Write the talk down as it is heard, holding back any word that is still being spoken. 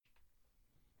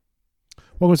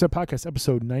Welcome to that podcast,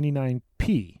 episode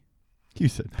 99P. You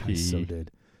said P. I so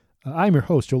did. I'm your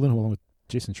host, Joe Lynn, along with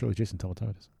Jason Shirley. Jason, tell what time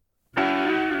it is.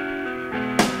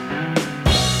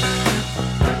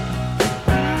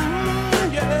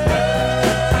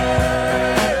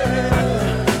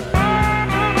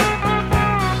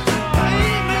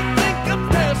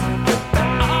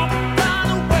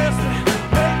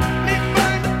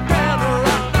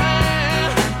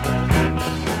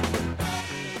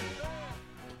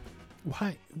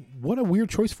 Why? What a weird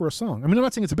choice for a song. I mean, I'm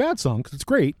not saying it's a bad song because it's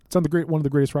great. It's on one of the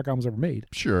greatest rock albums ever made.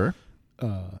 Sure.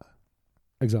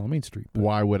 Exile on Main Street.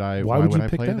 Why would I? Why would you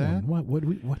pick play that one?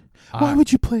 Why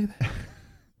would you play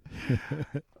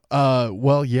that?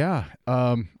 Well, yeah.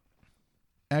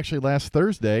 Actually, last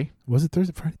Thursday. Was it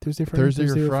Thursday, Friday?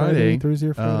 Thursday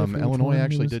or Friday. Illinois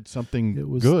actually did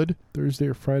something good. Thursday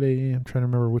or Friday. I'm trying to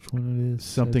remember which one it is.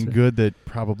 Something good that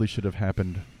probably should have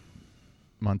happened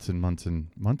months and months and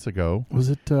months ago. Was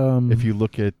it? If you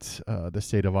look at the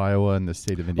state of Iowa and the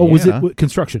state of Indiana. Oh, was it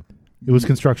construction? It was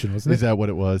construction, wasn't it? Is that what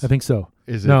it was? I think so.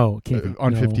 Is it? No, it can't be.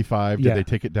 On No. 55, did they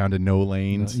take it down to no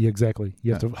lanes? Yeah, exactly.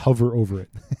 You have to hover over it.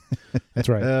 That's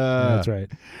right. That's right.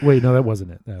 Wait, no, that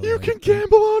wasn't it. You can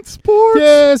gamble on sports.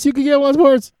 Yes, you can gamble on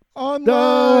sports. Online.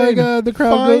 Oh my God, the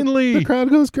crowd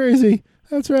goes crazy.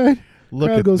 That's right. Look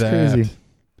crowd at goes that. crazy.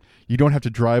 You don't have to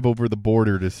drive over the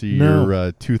border to see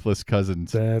your toothless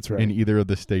cousins. That's right. In either of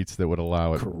the states that would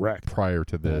allow it. Correct. Prior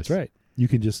to this. That's right. You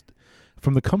can just,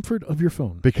 from the comfort of your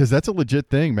phone. Because that's a legit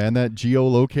thing, man. That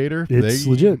geolocator. It's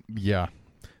legit. Yeah.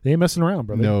 They ain't messing around,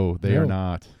 brother. No, they are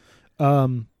not.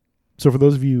 So for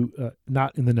those of you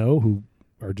not in the know who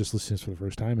are just listening for the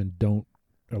first time and don't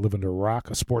live under a rock,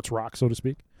 a sports rock, so to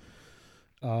speak,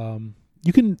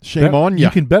 you can You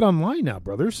can bet online now,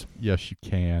 brothers. Yes, you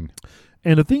can.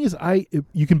 And the thing is,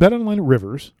 you can bet online at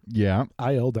Rivers. Yeah.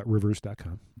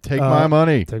 il.rivers.com. Take my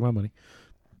money. Take my money.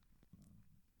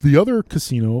 The other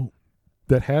casino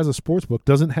that has a sports book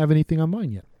doesn't have anything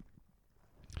online yet.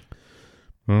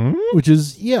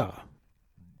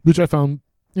 Which I found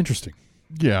interesting.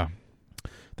 Yeah.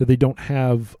 That they don't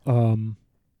have,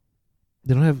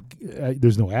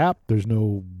 there's no app, there's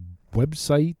no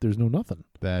website, there's no nothing.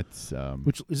 That's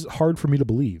which is hard for me to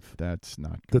believe. That's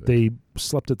not good. That they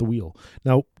slept at the wheel.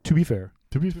 Now, to be fair,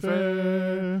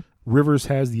 Rivers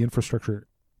has the infrastructure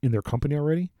in their company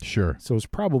already. Sure. So it's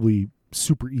probably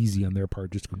super easy on their part,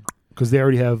 just because they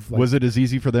already have. Was it as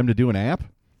easy for them to do an app?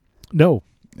 No,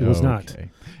 it was not.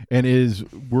 And is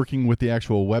working with the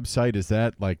actual website, is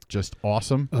that like just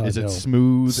awesome? Is it no.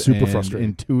 smooth, super and frustrating,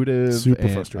 intuitive, super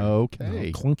frustrating?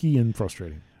 Okay, clunky and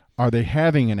frustrating. Are they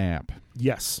having an app?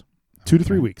 Yes, 2 to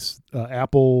 3 weeks.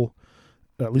 Apple,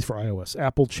 at least for iOS,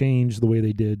 Apple changed the way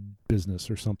they did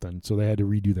business or something, so they had to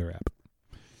redo their app.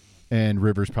 And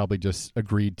Rivers probably just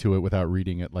agreed to it without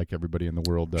reading it like everybody in the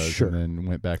world does. Sure. And then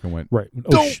went back and went, right.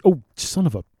 Son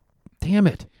of a, damn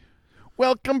it.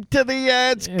 Welcome to the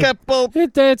ads, couple.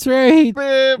 That's right.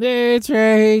 That's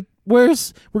right. We're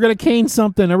going to cane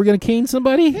something. Are we going to cane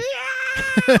somebody?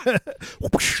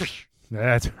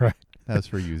 That's right. That's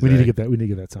for you. We need to get that. We need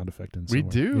to get that sound effect in somewhere. We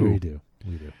do.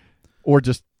 We do. Or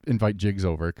just invite Jigs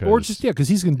over. Because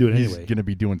he's going to do it anyway. He's going to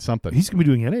be doing something. He's going to be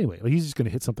doing it anyway. Like, he's just going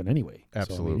to hit something anyway.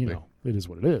 Absolutely. So, it is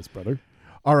what it is, brother.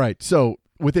 All right. So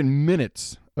within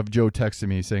minutes of Joe texting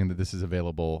me saying that this is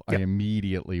available, I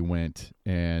immediately went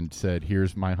and said,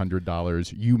 "Here's my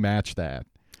 $100. You match that."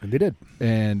 And they did.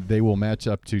 And they will match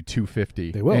up to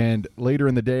 $250. They will. And later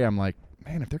in the day, I'm like,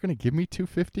 man, if they're going to give me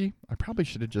 $250, I probably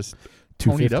should have just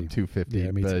ponied up $250.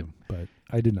 Yeah, me too. But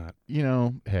I did not.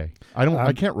 Hey,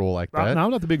 I can't roll like that.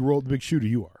 I'm not the big shooter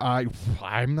you are.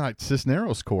 I'm not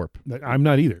Cisneros Corp. I'm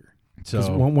not either.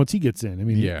 So once he gets in,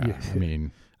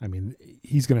 I mean,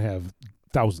 he's going to have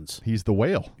thousands. He's the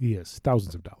whale. He is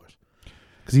thousands of dollars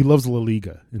because he loves La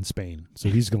Liga in Spain, so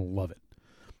he's going to love it.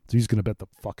 So he's going to bet the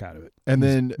fuck out of it. And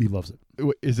then he loves it.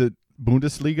 Is it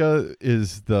Bundesliga?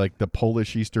 Is the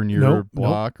Polish Eastern Europe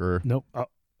block or no?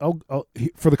 I'll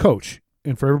for the coach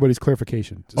and for everybody's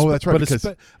clarification. Oh, that's right.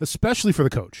 But especially for the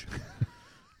coach.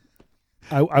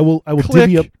 I will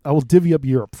divvy up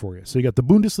Europe for you. So you got the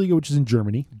Bundesliga, which is in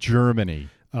Germany.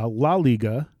 La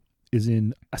Liga is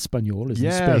in Español, in Spain.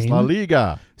 Yes, La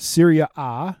Liga. Serie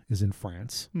A is in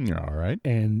France. All right.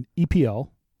 And EPL,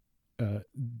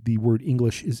 the word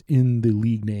English is in the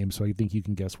league name, so I think you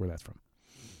can guess where that's from.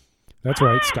 That's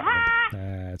right, Scotland.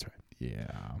 That's right.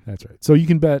 Yeah. That's right. So you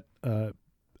can bet,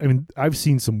 I've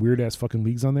seen some weird-ass fucking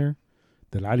leagues on there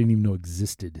that I didn't even know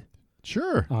existed.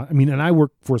 Sure. And I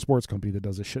work for a sports company that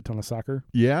does a shit ton of soccer.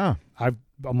 Yeah. I'm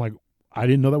like, I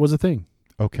didn't know that was a thing.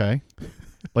 Okay.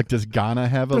 Like, does Ghana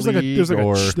have a league?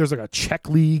 There's like a Czech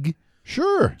league.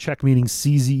 Sure. Czech meaning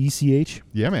CZECH.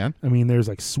 Yeah, man. I mean, there's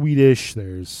like Swedish.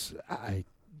 There's I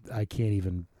can't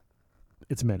even.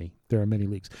 It's many. There are many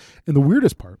leagues, and the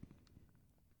weirdest part.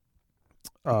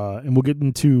 And we'll get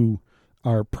into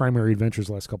our primary adventures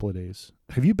the last couple of days.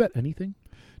 Have you bet anything?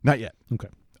 Not yet. Okay.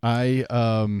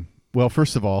 Well,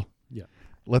 first of all,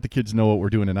 let the kids know what we're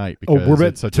doing tonight. Because we're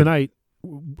betting tonight.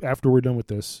 After we're done with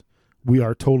this, we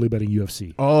are totally betting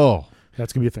UFC. Oh,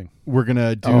 that's gonna be a thing. We're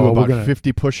gonna do about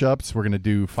 50 push-ups. We're gonna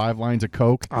do 5 lines of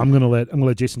coke. I'm gonna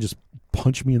let Jason just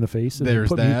punch me in the face. And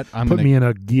There's that. Put me in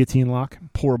a guillotine lock.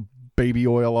 Pour baby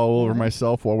oil all over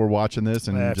myself while we're watching this,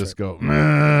 and that's just right.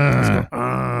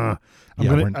 go.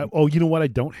 You know what I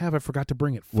don't have? I forgot to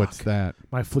bring it. Fuck. What's that?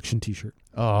 My Affliction T-shirt.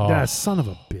 Oh, that son of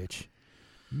a bitch,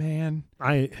 man!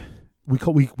 We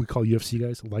call UFC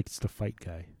guys likes to fight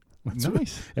guy. That's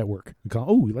nice at work. We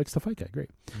call he likes to fight guy. Great,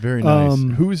 very nice.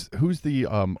 Who's the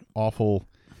awful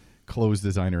clothes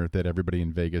designer that everybody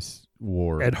in Vegas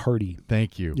wore? Ed Hardy.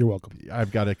 Thank you. You're welcome.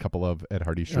 I've got a couple of Ed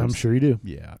Hardy shirts. I'm sure you do.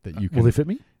 Yeah, that you can. Will they fit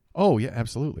me? Oh yeah,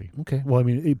 absolutely. Okay. Well, I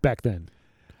mean, back then,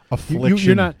 Affliction.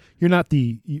 You're not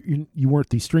the you weren't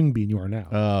the string bean you are now.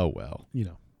 Oh well.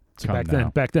 So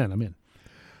back then I'm in.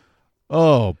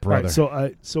 Oh brother.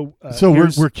 Right, so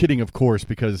we're kidding, of course,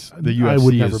 because the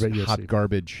UFC is hot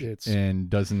garbage and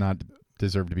does not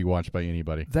deserve to be watched by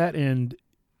anybody. That and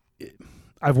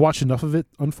I've watched enough of it,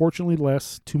 unfortunately, the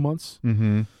last 2 months.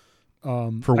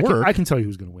 Mm-hmm. For work, I can tell you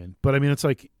who's going to win, but I mean, it's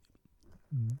like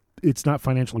it's not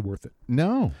financially worth it.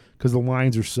 No, because the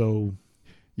lines are so.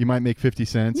 You might make 50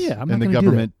 cents. Yeah, and the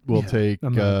government will take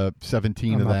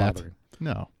 17 of that. Bothering.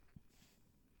 No.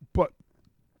 But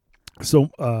so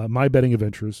my betting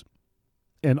adventures,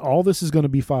 and all this is going to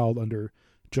be filed under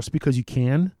just because you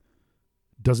can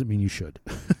doesn't mean you should.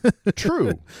 True.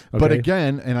 Okay? But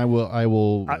again, and I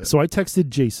will. So I texted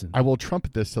Jason. I will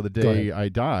trumpet this till the day I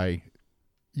die.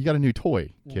 You got a new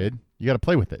toy, kid. You got to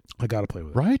play with it. I got to play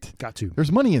with it. Right? Got to.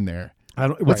 There's money in there.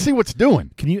 Let's see what's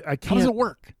doing. How does it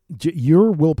work?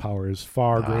 Your willpower is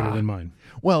far greater than mine.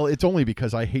 Well, it's only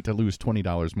because I hate to lose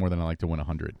 $20 more than I like to win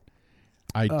 $100.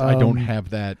 I don't have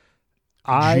that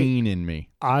gene in me.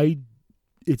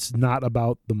 It's not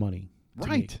about the money.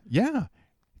 Right. Yeah.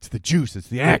 It's the juice. It's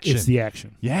the action. It's the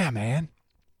action. Yeah, man.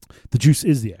 The juice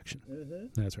is the action.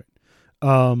 Mm-hmm. That's right.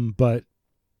 But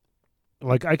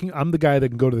like I'm the guy that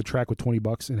can go to the track with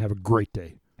 $20 and have a great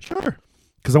day. Sure.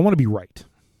 Because I want to be right.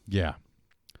 Yeah.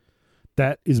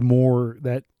 That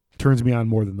turns me on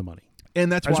more than the money.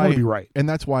 And that's I just want to be right. And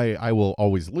that's why I will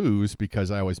always lose,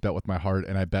 because I always bet with my heart,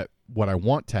 and I bet what I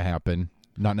want to happen,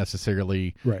 not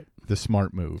necessarily the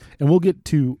smart move. And we'll get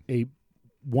to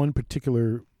one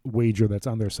particular wager that's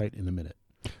on their site in a minute.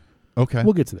 Okay.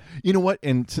 We'll get to that. You know what?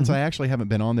 And since I actually haven't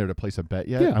been on there to place a bet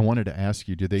yet, I wanted to ask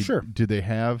you, do they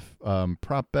have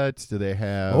prop bets? Do they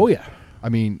have Oh yeah. I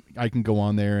mean, I can go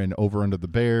on there and over under the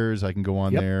Bears. I can go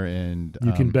on there and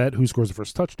you can bet who scores the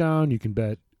first touchdown. You can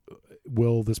bet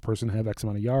will this person have X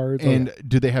amount of yards. And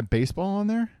do they have baseball on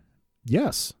there?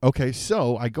 Yes. Okay,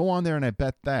 so I go on there and I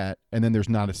bet that, and then there's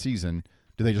not a season.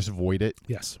 Do they just void it?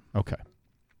 Yes. Okay.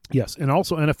 Yes, and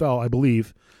also NFL, I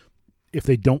believe, if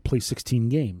they don't play 16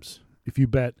 games, if you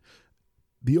bet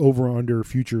the over-under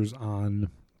futures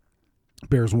on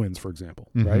Bears wins, for example,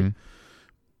 right?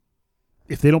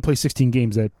 If they don't play 16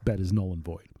 games, that bet is null and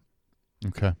void.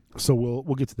 Okay. So we'll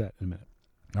get to that in a minute.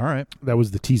 All right. That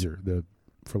was the teaser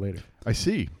for later. I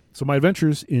see. So my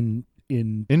adventures in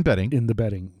betting. In the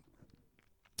betting.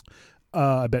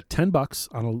 I bet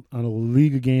 $10 on a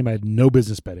Liga game I had no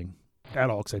business betting at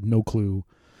all because I had no clue.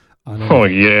 Oh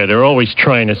yeah, they're always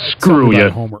trying to screw you.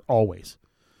 Homer, always.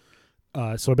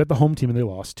 So I bet the home team and they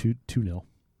lost 2-0.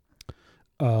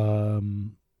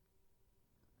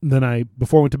 Then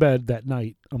before I went to bed that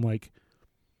night, I'm like,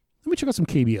 let me check out some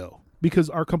KBO because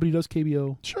our company does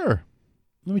KBO. Sure.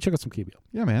 Let me check out some KBO.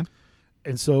 Yeah, man.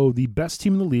 And so the best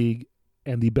team in the league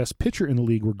and the best pitcher in the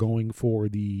league were going for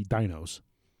the Dinos.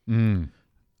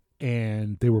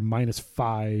 And they were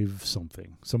 -5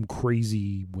 something, some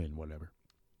crazy win, whatever.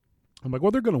 I'm like,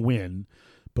 well, they're going to win,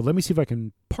 but let me see if I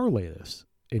can parlay this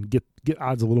and get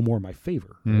odds a little more in my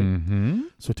favor. Right?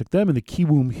 So I took them and the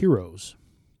Kiwoom Heroes,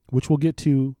 which we'll get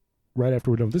to right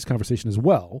after we're done with this conversation as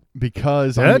well.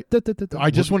 Because I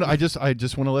just want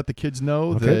to let the kids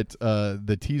know that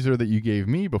the teaser that you gave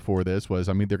me before this was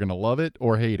I'm either going to love it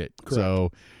or hate it. Correct.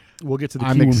 So we'll get to the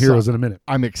Kiwoom Heroes in a minute.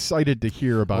 I'm excited to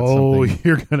hear about something. Oh,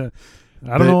 you're gonna.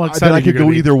 I don't know. That I could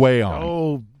go either way on.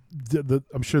 Oh,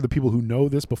 I'm sure the people who know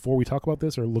this before we talk about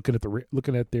this are looking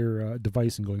at their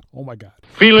device and going, "Oh my god,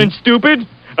 feeling stupid?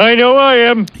 I know I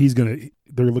am."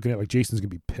 They're looking at like Jason's gonna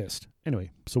be pissed.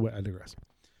 Anyway, so I digress.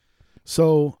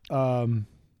 So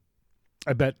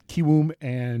I bet Kiwoom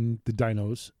and the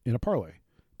Dinos in a parlay.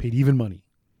 Paid even money.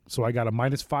 So I got a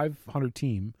minus 500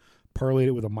 team, parlayed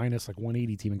it with a minus like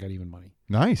 180 team and got even money.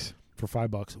 Nice. For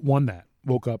 $5. Won that.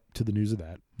 Woke up to the news of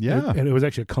that. Yeah. And it was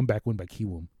actually a comeback win by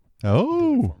Kiwoom.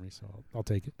 Oh. For me, so I'll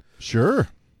take it. Sure.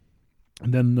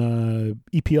 And then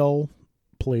EPL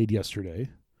played yesterday.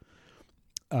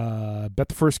 Bet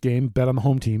the first game, bet on the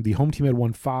home team. The home team had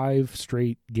won 5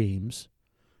 straight games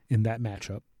in that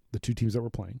matchup, the two teams that were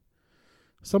playing.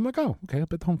 So I'm like, oh, okay, I'll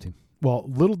bet the home team. Well,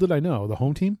 little did I know, the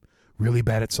home team, really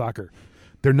bad at soccer.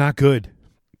 They're not good.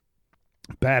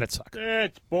 Bad at soccer.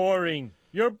 It's boring.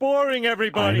 You're boring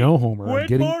everybody. I know, Homer.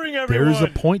 Quit boring everyone. There's a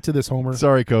point to this, Homer.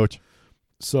 Sorry, Coach.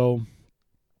 So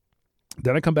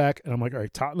then I come back, and I'm like, all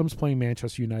right, Tottenham's playing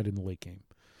Manchester United in the late game.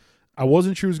 I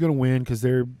wasn't sure who was going to win because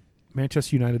they're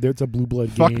Manchester United. It's a blue blood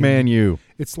game. Fuck Man U.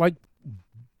 It's like,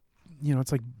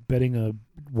 it's like betting a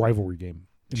rivalry game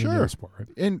in Sure. the sport, right?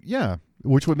 And yeah,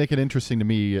 which would make it interesting to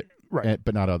me, Right.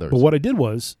 but not others. But what I did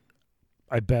was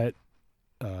I bet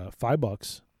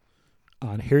 $5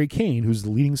 on Harry Kane, who's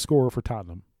the leading scorer for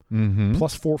Tottenham, Mm-hmm.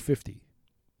 plus 450.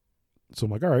 So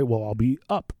I'm like, all right, well, I'll be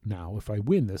up now. If I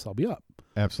win this, I'll be up.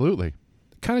 Absolutely.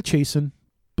 Kind of chasing,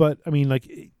 but I mean, like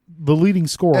the leading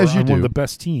scorer As you on one of do. the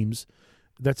best teams,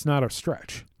 that's not a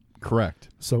stretch. Correct.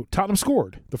 So Tottenham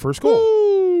scored the first goal.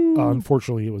 Woo!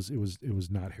 Unfortunately, it was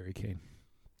not Harry Kane.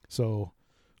 So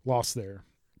lost there.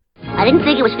 I didn't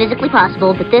think it was physically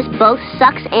possible, but this both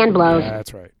sucks and blows.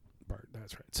 That's right, Bart.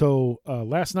 That's right. So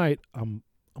last night, I'm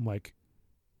like,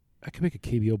 I can make a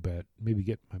KBO bet, maybe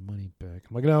get my money back.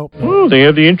 I'm like, no. Oh, they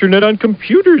have the internet on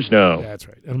computers now. That's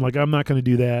right. And I'm like, I'm not going to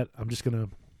do that. I'm going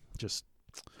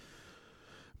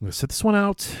to sit this one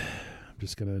out. I'm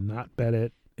just going to not bet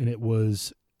it. And it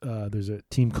was, there's a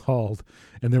team called,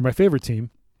 and they're my favorite team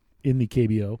in the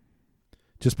KBO,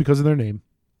 just because of their name,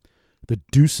 the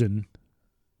Deucin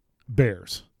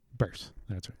Bears.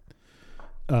 That's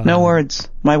right. No words.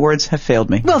 My words have failed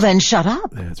me. Well, then shut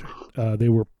up. That's right. They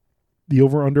were, the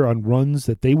over-under on runs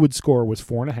that they would score was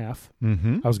 4.5.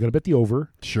 Mm-hmm. I was going to bet the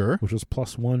over, Sure. which was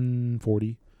plus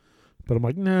 140. But I'm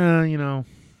like, nah, I'm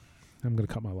going to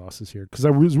cut my losses here because I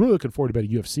was really looking forward to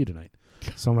betting UFC tonight.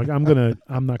 So I'm like, I'm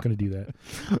not going to do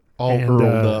that. All earled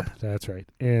up. That's right.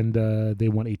 And they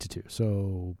won 8-2.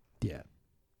 So yeah,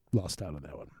 lost out on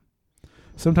that one.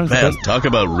 Sometimes the Man, best, talk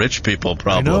about rich people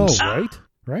problems. I know,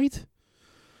 right?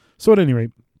 So at any rate,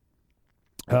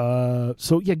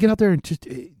 so yeah, get out there and just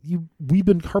we've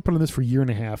been harping on this for a year and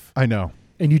a half. I know.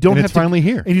 And you don't And have it's to finally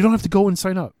here. And you don't have to go and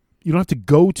sign up. You don't have to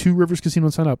go to Rivers Casino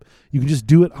and sign up. You can just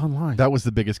do it online. That was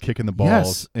the biggest kick in the balls.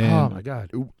 Yes. And Oh my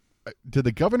God. Did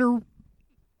the governor?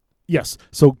 Yes.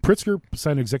 So Pritzker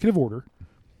signed an executive order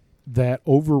that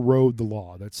overrode the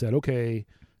law that said, okay,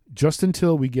 just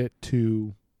until we get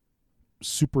to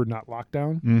super not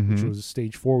lockdown, Mhm. which was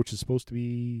stage 4, which is supposed to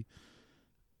be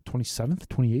 27th,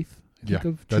 28th, I think,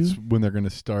 of That's June. when they're going to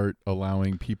start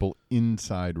allowing people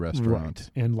inside restaurants.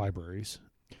 Right. And libraries.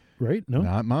 Right? No?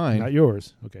 Not mine. Not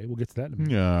yours. Okay, we'll get to that in a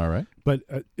minute. Yeah, all right. But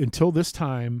until this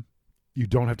time, you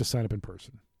don't have to sign up in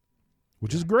person,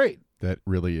 which is great. That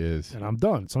really is. And I'm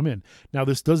done. So I'm in. Now,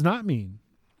 this does not mean.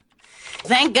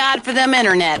 Thank God for them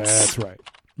internets. That's right.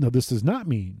 Now, this does not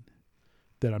mean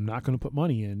that I'm not going to put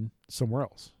money in somewhere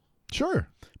else. Sure.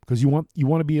 Because you want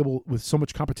to be able, with so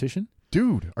much competition,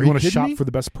 Dude, are you you want to kidding shop me? for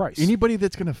the best price. Anybody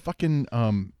that's going to fucking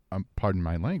pardon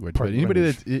my language, Pardon but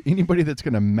language. anybody that's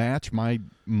going to match my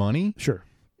money Sure.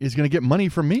 is going to get money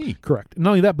from me. Correct.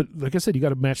 Not only that, but like I said, you got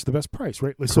to match the best price,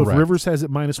 right? Like, so if Correct. Rivers has it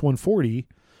minus 140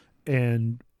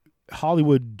 and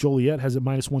Hollywood Joliet has it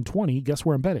minus 120, guess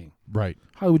where I'm betting? Right.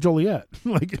 Hollywood Joliet.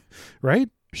 Like, right?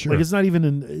 Sure. Like it's not even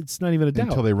a doubt.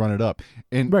 Until they run it up.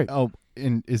 And Right. oh,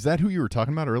 and is that who you were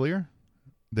talking about earlier?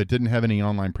 That didn't have any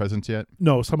online presence yet?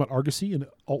 No, it's talking about Argosy and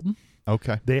Alton.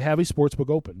 Okay. They have a sportsbook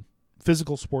open,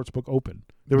 physical sportsbook open.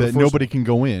 They were the That first nobody one. can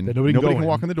go in. That nobody can go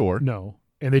walk in. in the door. No,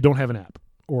 and they don't have an app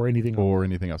or anything. Or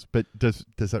anything else. But does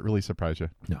that really surprise you?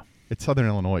 No. It's Southern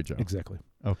Illinois, Joe. Exactly.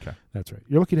 Okay. That's right.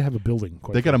 You're lucky to have a building.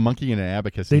 Quite They got a frankly. monkey and an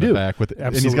abacus They in do. the back and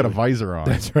he's got a Absolutely. visor on.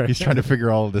 That's right. He's trying to figure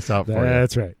all of this out for you.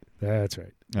 That's right. That's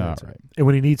right. That's All right. right. And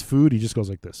when he needs food, he just goes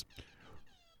like this,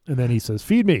 and then he says,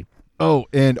 "Feed me."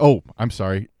 I'm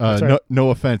sorry. That's all right. No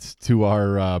offense to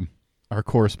our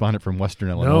correspondent from Western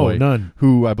Illinois, none.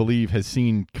 who I believe has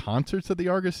seen concerts at the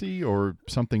Argosy or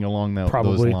something along those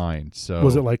Probably. lines. So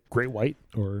Was it like Great White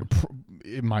or?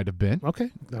 it might have been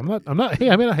Okay, I'm not. Hey,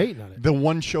 I'm not hating on it. the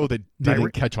one show that Night didn't Ra-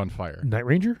 catch on fire. Night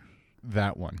Ranger,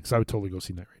 That one. because I would totally go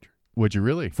see Night Ranger. Would you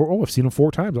really? I've seen him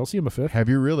 4 times. I'll see him a 5th. Have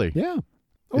you really? Yeah,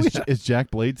 Oh, Is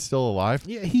Jack Blade still alive?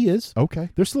 Yeah, he is. Okay.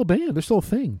 They're still a band. They're still a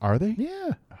thing. Are they?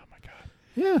 Yeah. Oh, my God.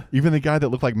 Yeah. Even the guy that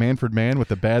looked like Manfred Mann with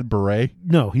the bad beret?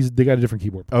 No, they got a different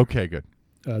keyboard player. Okay, good.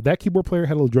 That keyboard player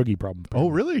had a little druggy problem. Oh,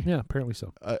 really? Yeah, apparently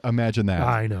so. Imagine that.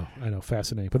 I know.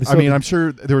 Fascinating. But I'm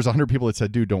sure there was 100 people that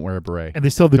said, "Dude, don't wear a beret." And they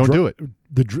still have don't do it.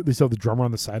 They still have the drummer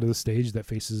on the side of the stage that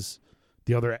faces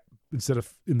the other. Instead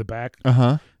of in the back,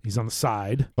 he's on the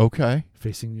side. Okay,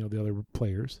 facing the other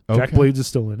players. Okay. Jack Blades is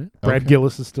still in it. Brad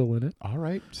Gillis is still in it. All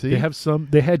right. See, they have some.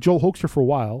 They had Joel Hoekstra for a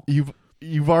while.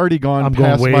 You've already gone I'm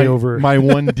past going way over my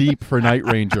one deep for Night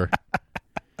Ranger.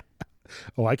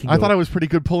 Oh, I can. I thought I was pretty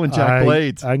good pulling Jack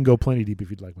Blades. I can go plenty deep if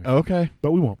you'd like. Okay,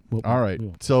 but we won't. All right.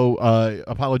 So,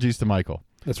 apologies to Michael.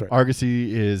 That's right.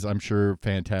 Argosy is, I'm sure,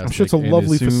 fantastic. I'm sure it's a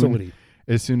lovely facility.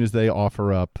 As soon as they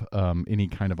offer up any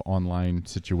kind of online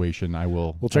situation, I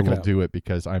will do it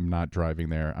because I'm not driving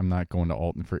there. I'm not going to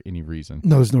Alton for any reason.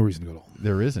 No, there's no reason to go to Alton.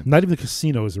 There isn't. Not even the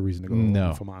casino is a reason to go to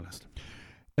Alton, if I'm honest.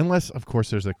 Unless, of course,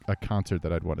 there's a concert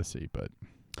that I'd want to see. But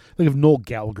like if Noel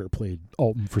Gallagher played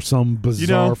Alton for some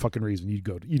bizarre fucking reason, you'd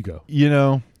go. You'd go.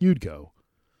 You'd go.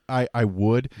 I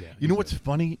would. Yeah, you know what's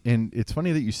funny? And it's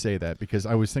funny that you say that because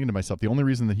I was thinking to myself, the only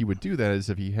reason that he would do that is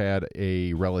if he had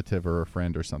a relative or a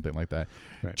friend or something like that.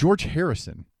 Right. George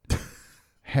Harrison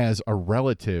has a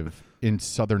relative in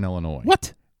Southern Illinois.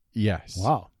 What? Yes.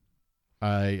 Wow.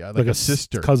 Like a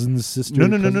sister. Cousin's sister?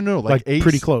 No. Like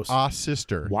pretty close. A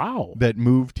sister. Wow. That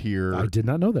moved here. I did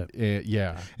not know that.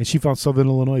 Yeah. And she found Southern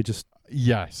Illinois just...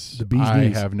 Yes, the bee's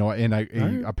knees. I have no, and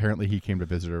apparently he came to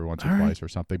visit her once or twice or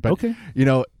something. But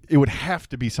it would have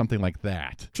to be something like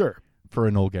that, sure, for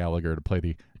a Noel Gallagher to play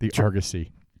the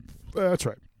Argosy. That's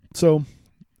right. So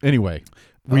anyway,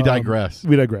 we digress.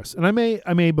 We digress, and I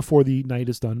may before the night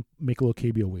is done make a little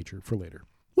KBO wager for later.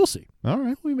 We'll see. All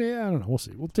right, we may. I don't know. We'll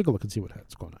see. We'll take a look and see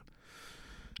what's going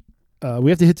on.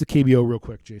 We have to hit the KBO real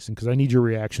quick, Jason, because I need your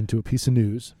reaction to a piece of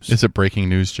news. Is it breaking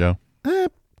news, Joe?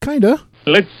 Kinda.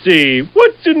 Let's see.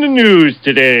 What's in the news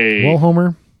today? Well,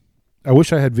 Homer, I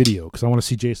wish I had video because I want to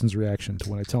see Jason's reaction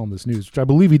to when I tell him this news, which I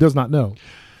believe he does not know.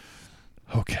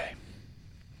 Okay.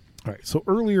 All right. So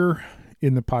earlier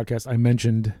in the podcast, I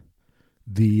mentioned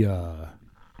the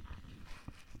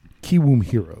Kiwoom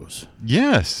Heroes.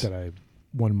 Yes. That I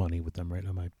won money with them right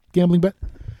on my gambling bet.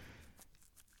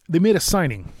 They made a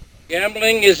signing.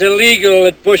 Gambling is illegal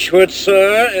at Bushwood,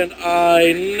 sir, and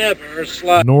I never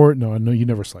slice. No, you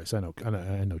never slice. I know,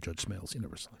 Judge Smales. You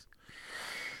never slice.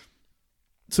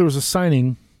 So there was a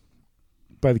signing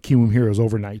by the Kiwoom Heroes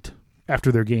overnight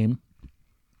after their game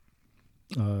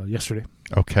yesterday.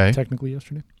 Okay. Technically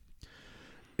yesterday.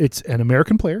 It's an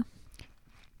American player.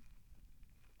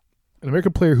 An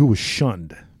American player who was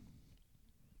shunned.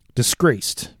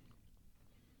 Disgraced.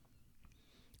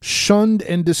 Shunned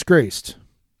and disgraced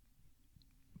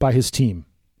by his team.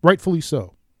 Rightfully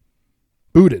so.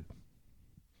 Booted.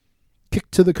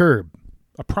 Kicked to the curb.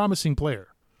 A promising player.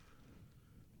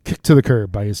 Kicked to the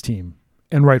curb by his team.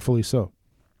 And rightfully so.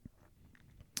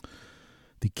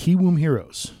 The Kiwoom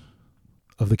Heroes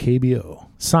of the KBO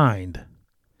signed.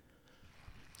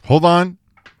 Hold on.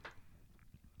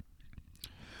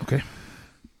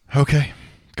 Okay.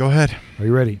 Go ahead. Are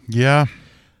you ready? Yeah.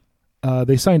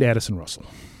 They signed Addison Russell.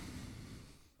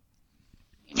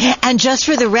 And just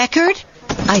for the record,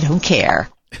 I don't care.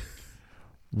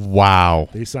 Wow.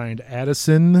 They signed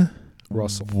Addison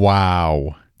Russell.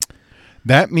 Wow.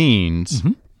 That means...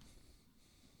 Mm-hmm.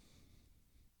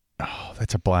 Oh,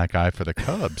 that's a black eye for the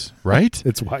Cubs, right?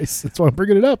 It's wise. That's why I'm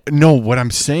bringing it up. No, what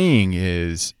I'm saying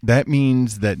is that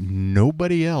means that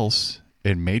nobody else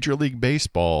in Major League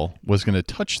Baseball was going to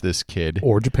touch this kid.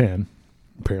 Or Japan,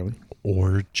 apparently.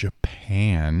 Or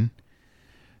Japan.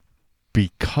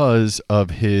 Because of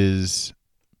his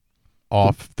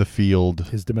off-the-field...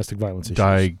 His domestic violence issues.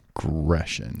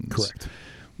 Digressions. Correct.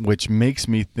 Which makes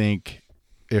me think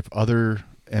if other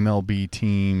MLB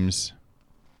teams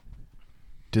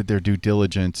did their due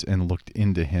diligence and looked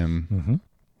into him,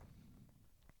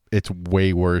 it's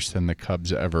way worse than the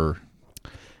Cubs ever.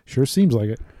 Sure seems like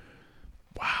it.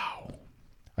 Wow.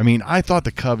 I mean, I thought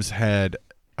the Cubs had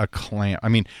a clamp. I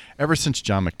mean, ever since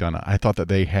John McDonough, I thought that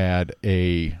they had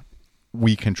a...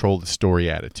 we control the story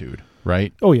attitude,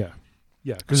 right? Oh, yeah.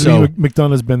 Yeah, because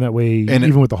McDonough's been that way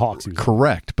even with the Hawks.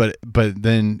 Correct, but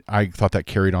then I thought that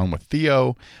carried on with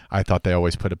Theo. I thought they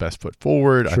always put a best foot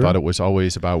forward. Sure. I thought it was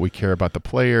always about we care about the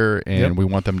player and we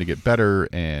want them to get better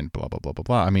and blah, blah, blah, blah,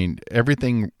 blah. I mean,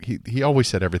 everything, he always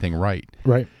said everything right.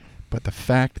 Right. But the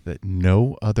fact that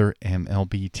no other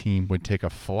MLB team would take a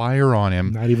flyer on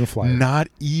him. Not even a flyer. Not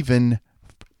even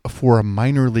for a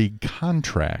minor league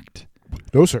contract.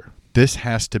 No, sir. This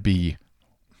has to be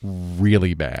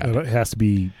really bad. It has to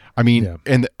be. I mean,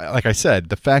 and like I said,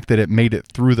 the fact that it made it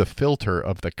through the filter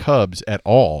of the Cubs at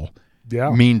all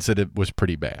means that it was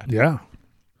pretty bad. Yeah.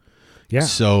 Yeah.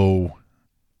 So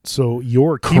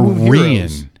your Kiwoom Korean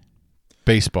Heroes,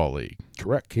 Baseball League.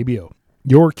 correct, KBO.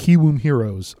 Your Kiwoom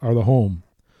Heroes are the home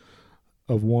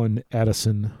of one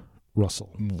Addison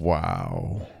Russell.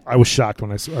 Wow. I was shocked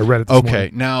when I read it this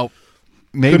morning. Now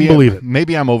Couldn't believe it.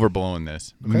 Maybe I'm overblowing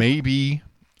this. Okay. Maybe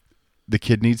the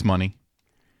kid needs money,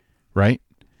 right?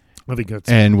 I think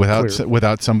that's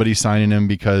without somebody signing him,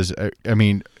 because I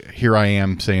mean, here I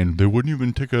am saying they wouldn't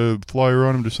even take a flyer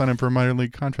on him to sign him for a minor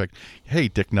league contract. Hey,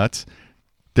 dick nuts,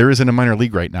 there isn't a minor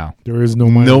league right now. There is no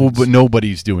minor leagues. But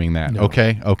nobody's doing that. No.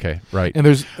 Okay, right. And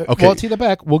there's okay. Well, I'll take that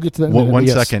back. We'll get to that. In a minute. One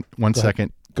Yes.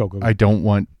 second. Go. I don't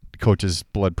want Coach's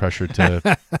blood pressure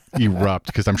to erupt,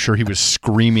 because I'm sure he was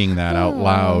screaming that out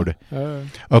loud.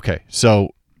 Okay,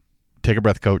 so take a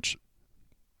breath, Coach.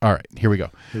 All right, here we go.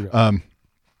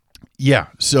 Yeah,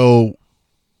 so,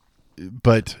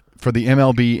 but for the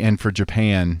MLB and for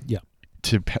Japan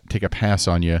to take a pass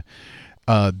on you,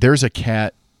 there's a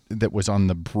cat that was on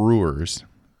the Brewers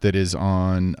that is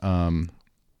on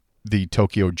the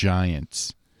Tokyo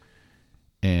Giants,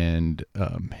 and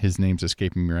his name's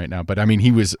escaping me right now. But, I mean,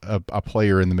 he was a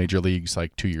player in the major leagues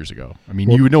like 2 years ago. I mean,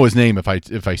 you would know his name if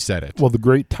I said it. Well, the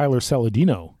great Tyler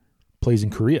Saladino plays in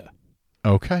Korea.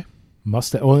 Okay.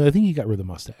 Mustache. Well, I think he got rid of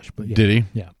the mustache. But yeah. Did he?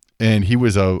 Yeah. And he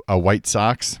was a White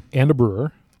Sox and a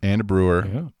Brewer.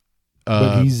 Yeah.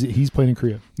 But he's playing in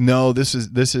Korea. No, this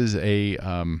is a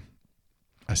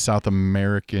South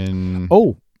American.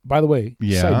 Oh, by the way,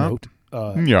 yeah. side note.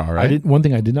 Yeah, all right. One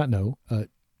thing I did not know.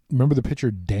 Remember the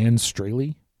pitcher Dan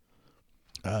Straley?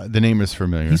 The name is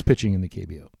familiar. He's pitching in the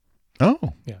KBO.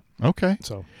 Oh, yeah. Okay.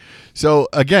 So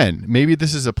again, maybe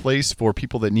this is a place for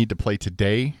people that need to play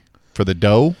today for the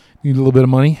dough. Need a little bit of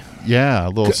money. Yeah, a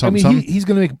little something. I mean, he's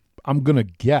going to make. I'm going to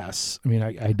guess. I mean,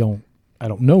 I don't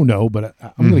know, but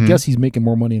I'm going to guess he's making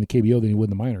more money in the KBO than he would in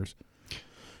the minors.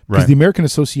 Because the American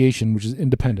Association, which is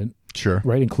independent, sure,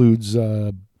 right, includes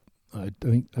I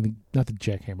think not the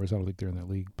Jackhammers. I don't think they're in that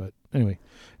league, but anyway,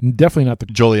 definitely not the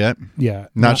Joliet. Yeah,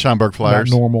 not Schaumburg Flyers.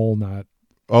 Not Normal. Not.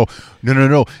 Oh,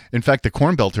 no. In fact, the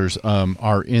Corn Belters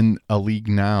are in a league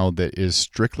now that is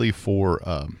strictly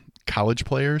for college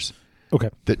players. Okay.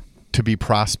 That to be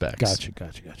prospects.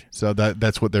 Gotcha. So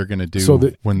that's what they're going to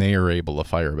do when they are able to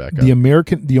fire back up.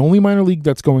 The only minor league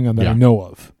that's going on that I know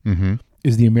of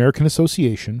is the American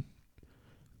Association.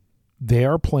 They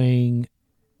are playing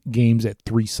games at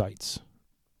 3 sites.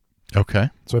 Okay.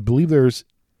 So I believe there's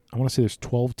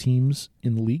 12 teams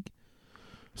in the league.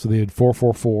 So they had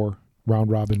 4-4-4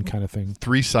 round robin kind of thing.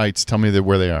 3 sites. Tell me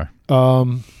where they are.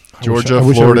 Georgia,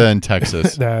 Florida, and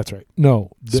Texas. That's right.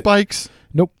 No. Spikes.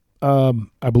 Nope.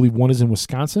 I believe one is in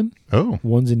Wisconsin. Oh.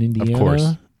 One's in Indiana. Of course.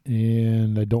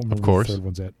 And I don't remember where the third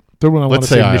one's at. Third one Let's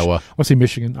say Iowa. I want to say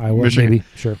Michigan. Iowa, maybe.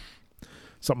 Sure.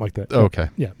 Something like that. Okay.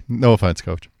 Yeah. No offense,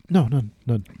 Coach. No, none.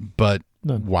 But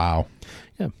none. Wow.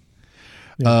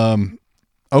 Yeah.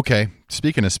 Okay.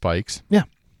 Speaking of spikes. Yeah.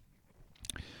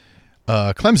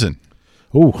 Clemson.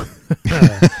 Ooh.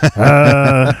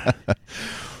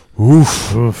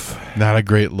 Oof. Not a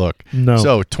great look. No.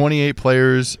 So 28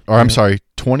 players,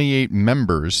 28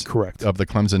 members, correct, of the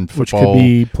Clemson football which could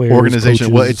be players,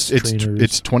 organization. Coaches, well,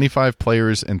 it's 25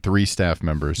 players and 3 staff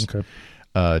members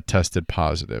tested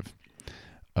positive.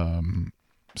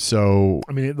 So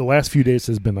I mean, the last few days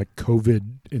has been like COVID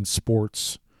in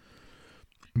sports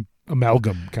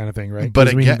amalgam kind of thing, right? But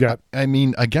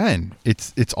again,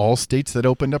 it's all states that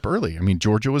opened up early. I mean,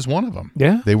 Georgia was one of them.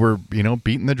 Yeah, they were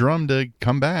beating the drum to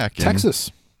come back.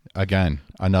 Texas again,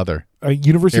 another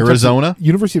Arizona,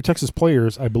 University of Texas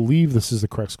players. I believe this is the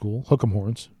correct school. Hook'em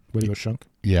Horns. Way to go, Shunk.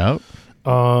 Yeah.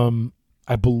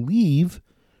 I believe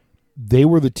they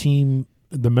were the team.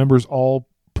 The members all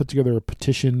put together a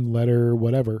petition, letter,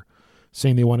 whatever,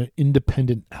 saying they want an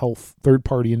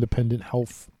third-party independent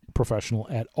health professional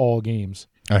at all games.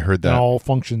 I heard that. And all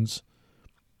functions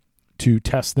to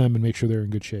test them and make sure they're in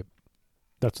good shape.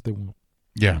 That's what they want.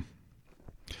 Yeah.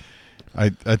 I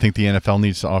think the NFL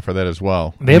needs to offer that as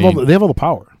well. They have all the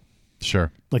power.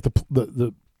 Sure. Like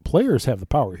the players have the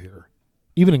power here.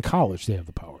 Even in college, they have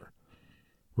the power.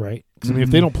 Right? Because I mean, if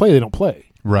they don't play, they don't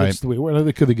play. Right. That's the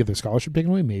way. Could they get their scholarship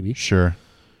taken away? Maybe. Sure.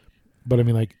 But I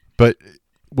mean,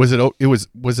 was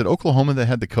it Oklahoma that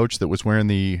had the coach that was wearing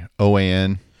the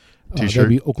OAN T-shirt? That'd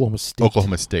be Oklahoma State.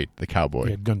 Oklahoma State, the Cowboy.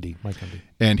 Yeah, Mike Gundy.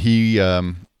 And he,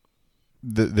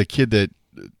 the kid that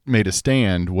made a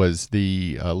stand was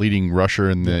the leading rusher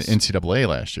in the NCAA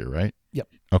last year, right? Yep.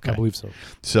 Okay. I believe so.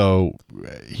 So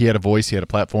he had a voice, he had a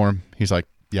platform. He's like,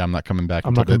 yeah, I'm not coming back.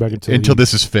 I'm not coming back until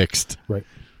this is fixed. Right.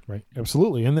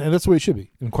 Absolutely, and that's the way it should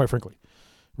be. And quite frankly,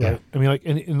 right. Yeah. I mean, like,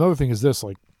 and another thing is this,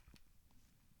 like,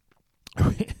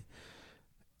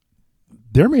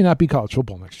 there may not be college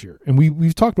football next year, and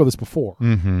we've talked about this before,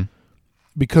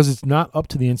 because it's not up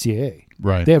to the NCAA.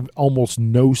 Right. They have almost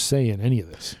no say in any of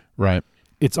this. Right.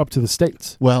 It's up to the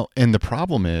states. Well, and the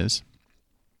problem is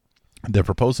the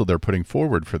proposal they're putting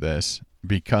forward for this,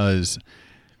 because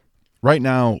right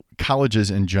now colleges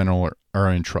in general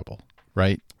are in trouble,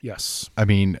 right? Yes. I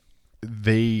mean,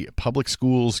 public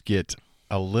schools get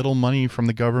a little money from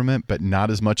the government, but not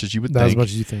as much as you would think. Not as much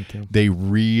as you think, yeah. They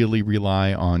really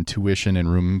rely on tuition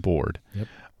and room and board. Yep.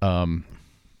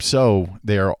 So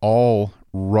they are all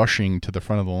rushing to the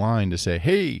front of the line to say,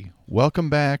 hey, welcome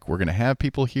back. We're going to have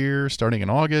people here starting in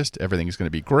August. Everything's going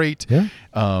to be great. Yeah.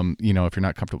 If you're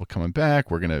not comfortable coming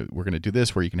back, we're going to do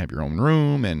this where you can have your own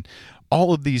room and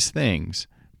all of these things,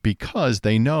 because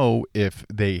they know if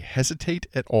they hesitate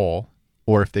at all,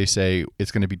 or if they say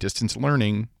it's going to be distance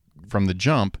learning from the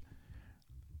jump,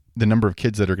 the number of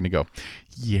kids that are going to go,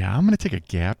 yeah, I'm going to take a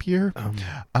gap year.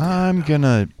 I'm going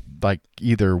to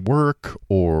either work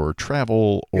or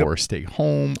travel or stay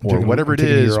home or whatever it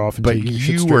is, but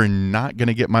you are not going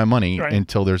to get my money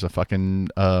until there's a fucking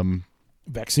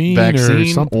vaccine or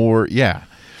something. Or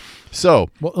So,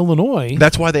 Illinois,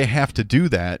 that's why they have to do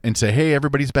that and say, hey,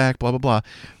 everybody's back, blah, blah, blah,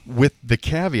 with the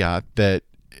caveat that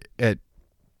at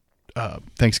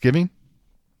Thanksgiving,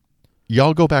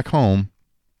 y'all go back home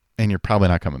and you're probably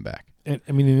not coming back. And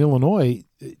I mean, in Illinois,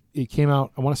 it came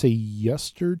out, I want to say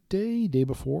yesterday, day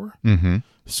before. Mm-hmm.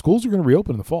 Schools are going to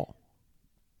reopen in the fall.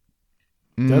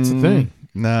 That's the thing.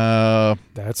 No.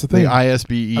 That's the thing. The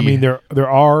ISBE. I mean, there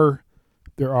are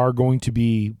going to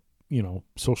be,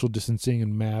 social distancing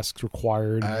and masks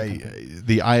required.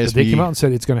 The ISBE. But they came out and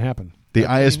said it's going to happen. The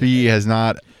ISBE has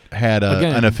not had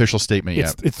an official statement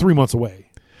yet. It's 3 months away.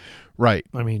 Right.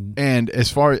 I mean, and as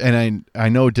far, and I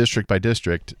know district by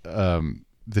district,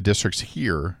 the districts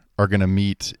here are going to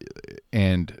meet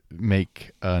and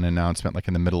make an announcement like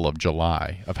in the middle of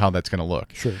July of how that's going to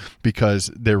look. Sure.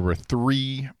 Because there were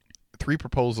three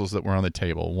proposals that were on the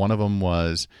table. One of them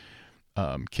was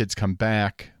kids come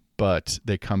back, but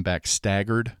they come back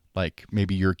staggered. Like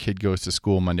maybe your kid goes to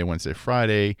school Monday, Wednesday,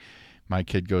 Friday. My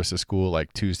kid goes to school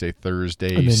like Tuesday,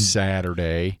 Thursday,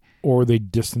 Saturday. Or they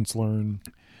distance learn.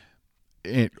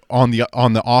 On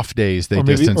the off days they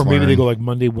distance learn. Or maybe they go like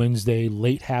Monday, Wednesday,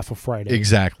 late half of Friday.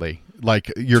 Exactly.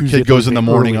 Like your Tuesday, kid goes Thursday, in the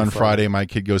morning on Friday. my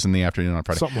kid goes in the afternoon on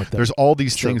Friday. Something like that. There's all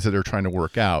these things that they're trying to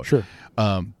work out. Sure.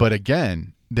 But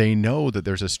again, they know that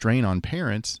there's a strain on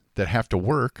parents that have to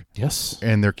work. Yes.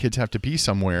 And their kids have to be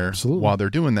somewhere while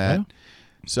they're doing that. Yeah.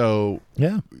 So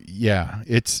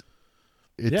it's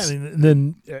and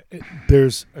then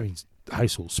there's high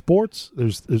school sports.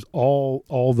 There's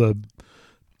all the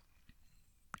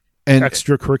and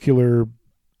extracurricular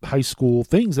high school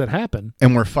things that happen.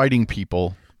 And we're fighting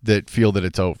people that feel that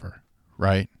it's over,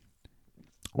 right?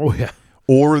 Oh, yeah.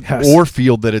 Or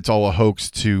feel that it's all a hoax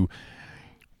to,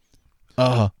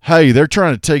 hey, they're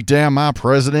trying to take down my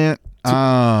president.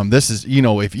 This is,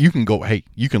 if you can go, hey,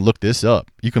 you can look this up.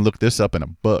 You can look this up in a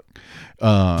book.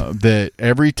 That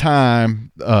every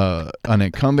time an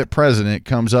incumbent president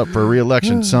comes up for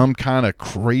re-election, some kind of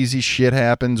crazy shit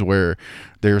happens where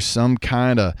there's some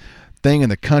kind of thing in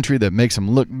the country that makes him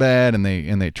look bad, and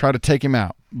they try to take him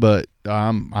out. But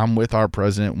I'm with our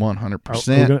president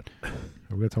 100%.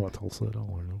 Are we gonna talk about Tulsa at all?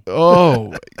 Or no?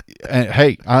 Oh, and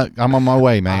hey, I'm on my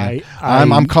way, man.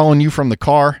 I'm calling you from the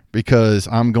car because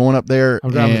I'm going up there.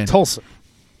 I'm driving to Tulsa.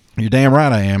 You're damn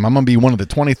right I am. I'm gonna be one of the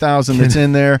 20,000 that's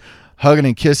in there, hugging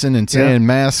and kissing and saying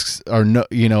masks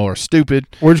are stupid.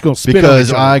 We're just gonna spit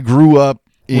because on each other. I grew up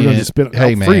in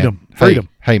hey man, freedom.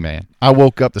 Hey man, I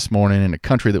woke up this morning in a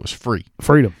country that was free.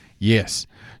 Freedom. Yes.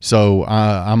 So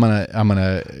I'm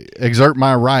gonna exert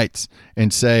my rights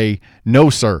and say,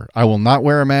 no, sir, I will not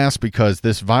wear a mask because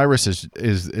this virus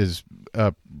is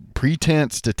a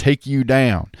pretense to take you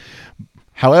down.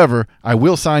 However, I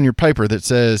will sign your paper that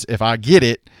says if I get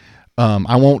it,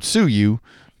 I won't sue you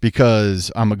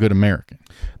because I'm a good American.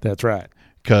 That's right.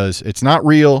 Because it's not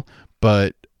real,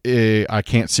 but I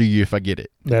can't sue you if I get it.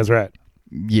 That's right.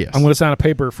 Yes. I'm going to sign a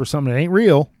paper for something that ain't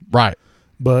real. Right.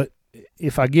 But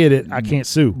if I get it, I can't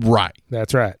sue. Right.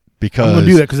 That's right. Because I'm going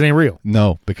to do that because it ain't real.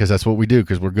 No, because that's what we do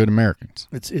because we're good Americans.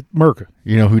 It's Merca.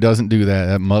 You know who doesn't do that?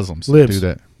 That Muslims libs. do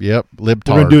that. Yep, libtards.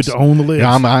 We're going to do it to own the libs.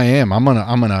 Yeah, I am. I'm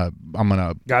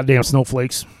gonna. Goddamn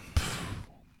snowflakes.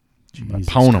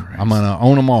 Own them. I'm gonna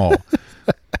own them all.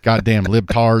 Goddamn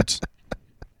libtards.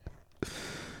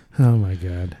 Oh my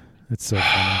God, it's so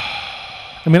funny.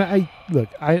 I mean, I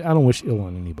don't wish ill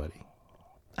on anybody.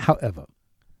 However,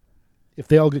 if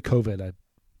they all get COVID,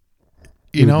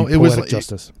 it was like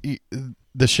justice.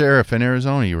 The sheriff in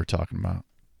Arizona you were talking about.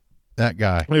 That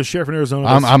guy. The sheriff in Arizona.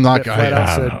 I'm not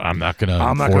going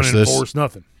to enforce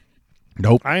nothing.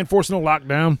 Nope. I enforce no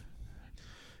lockdown.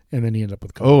 And then he ended up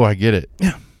with COVID. Oh, I get it.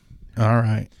 Yeah. All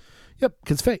right. Yep.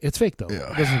 It's fake. It's fake though.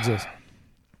 Yeah. It doesn't exist.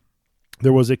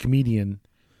 There was a comedian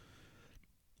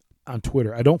on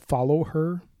Twitter. I don't follow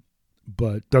her,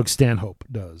 but Doug Stanhope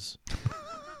does.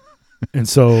 And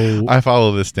so I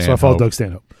follow this Stanhope. So I follow Doug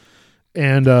Stanhope.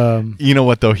 And you know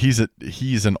what though? He's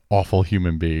an awful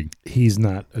human being. He's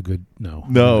not a good no.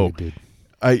 No. Good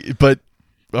dude.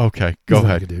 Okay, go He's not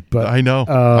a ahead. good dude, but, I know.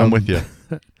 I'm with you.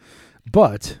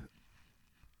 But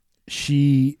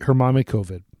her mom had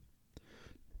COVID.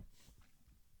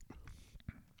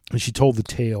 And she told the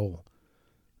tale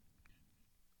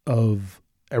of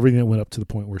everything that went up to the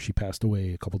point where she passed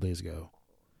away a couple days ago.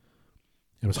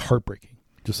 It was heartbreaking,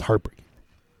 just heartbreaking.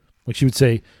 Like she would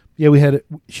say, yeah, we had it.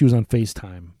 She was on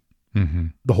FaceTime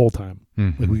the whole time.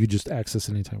 Like we could just access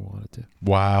it anytime we wanted to.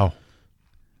 Wow.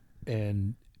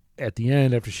 And at the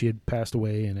end, after she had passed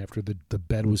away and after the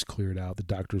bed was cleared out, the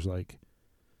doctor's like,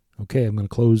 okay, I'm going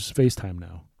to close FaceTime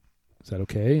now. Is that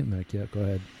okay? And they're like, yeah, go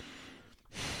ahead.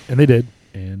 And they did.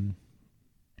 And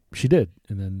she did.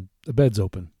 And then the bed's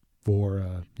open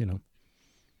for, the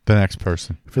next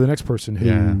person. For the next person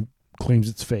who claims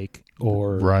it's fake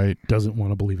or doesn't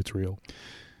want to believe it's real.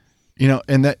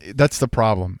 And that's the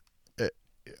problem.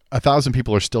 1,000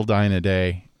 people are still dying a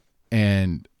day,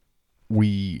 and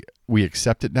we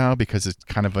accept it now because it's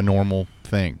kind of a normal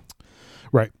thing.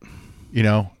 Right.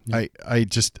 I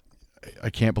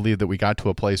can't believe that we got to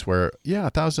a place where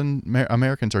 1,000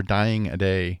 Americans are dying a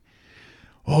day.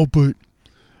 Oh, but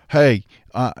hey,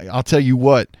 I'll tell you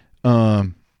what,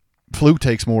 flu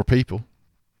takes more people.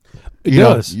 It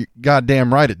does. You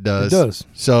goddamn right it does. It does.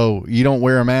 So you don't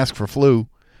wear a mask for flu.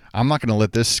 I'm not going to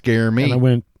let this scare me. And I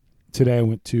went to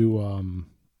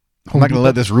I'm not going to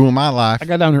let this ruin my life. I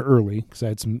got down here early because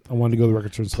I wanted to go to the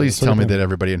record store. Please tell me that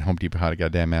everybody in Home Depot had a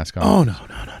goddamn mask on. Oh, no.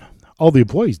 All the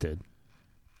employees did.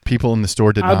 People in the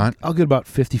store did not? I'll get about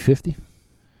 50-50.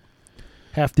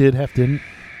 Half did, half didn't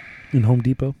in Home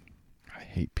Depot. I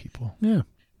hate people. Yeah,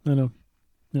 I know.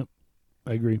 Yep,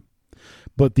 I agree.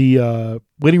 But the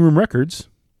Waiting Room Records.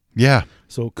 Yeah.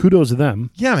 So kudos to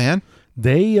them. Yeah, man.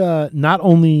 They not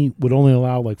only would only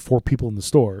allow like 4 people in the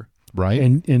store. Right.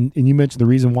 And you mentioned the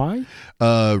reason why?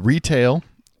 Retail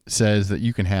says that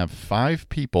you can have 5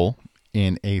 people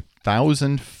in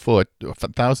 1,000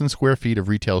 square feet of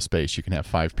retail space. You can have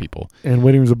 5 people. And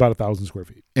Waiting Room's about 1,000 square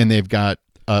feet. And they've got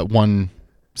one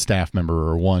staff member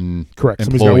or one correct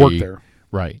employee. Somebody's got to work there.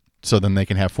 Right. So then they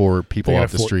can have 4 people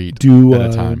off the street at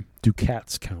a time. Do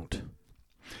cats count?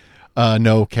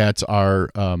 No, cats are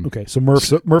okay. So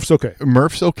Murph's okay.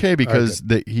 Murph's okay because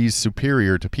he's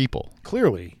superior to people.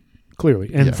 Clearly.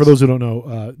 And for those who don't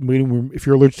know, Waiting Room, if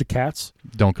you're allergic to cats,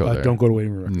 don't go there. Don't go to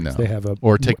Waiting Room Records. No. They have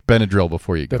or take Benadryl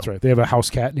before you go. That's right. They have a house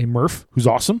cat named Murph who's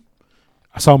awesome.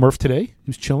 I saw Murph today. He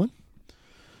was chilling.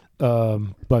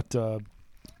 But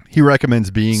he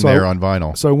recommends being there on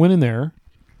vinyl. So I went in there.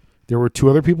 There were 2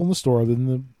 other people in the store other than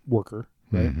the worker.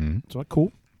 Right. Mm-hmm. So I'm like,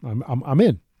 cool. I'm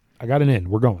in. I got an in.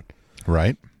 We're going.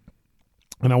 Right.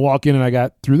 And I walk in and I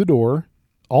got through the door,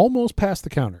 almost past the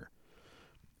counter.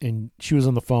 And she was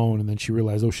on the phone, and then she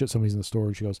realized, oh shit, somebody's in the store.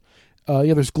 And she goes,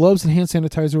 yeah, there's gloves and hand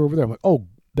sanitizer over there. I'm like, oh,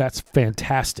 that's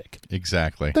fantastic.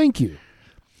 Exactly. Thank you.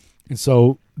 And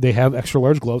so they have extra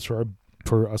large gloves for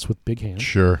us with big hands.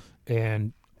 Sure.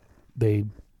 And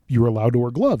you were allowed to wear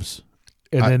gloves.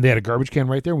 And then they had a garbage can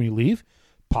right there when you leave.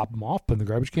 Pop them off, put in the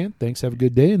garbage can. Thanks, have a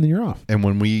good day, and then you're off. And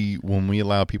when we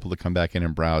allow people to come back in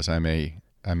and browse, I may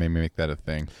make that a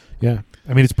thing. Yeah,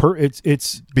 I mean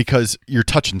it's because you're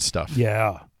touching stuff.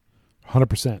 Yeah,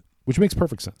 100%, which makes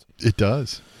perfect sense. It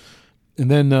does.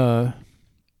 And then,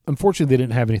 unfortunately, they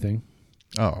didn't have anything.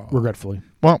 Oh, regretfully.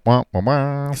 So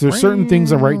there's certain things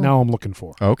that right now I'm looking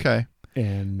for. Okay.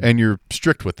 And you're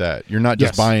strict with that. You're not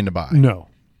just buying to buy. No,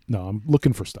 I'm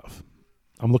looking for stuff.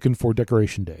 I'm looking for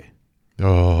Decoration Day.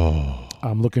 Oh.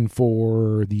 I'm looking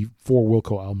for the 4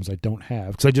 Wilco albums I don't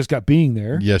have because I just got Being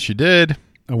there. Yes, you did.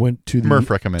 I went to Murph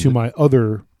recommended to my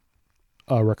other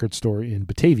record store in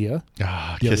Batavia.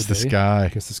 Kiss the Sky.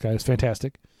 Kiss the Sky is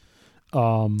fantastic.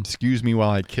 Excuse me while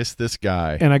I kiss this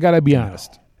guy. And I gotta be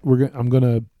honest, I'm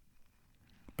gonna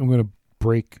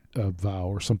break a vow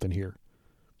or something here.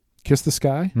 Kiss the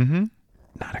Sky. Mm-hmm.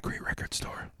 Not a great record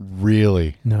store.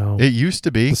 Really? No. It used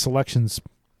to be. The selections.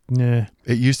 Nah.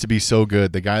 It used to be so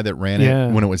good. The guy that ran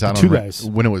it when it was out on 2 guys.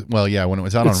 when it was out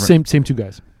it's on same 2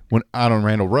 guys. when out on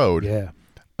Randall Road.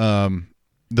 Yeah.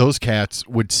 Those cats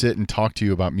would sit and talk to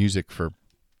you about music for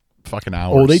fucking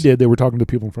hours. Oh, they did. They were talking to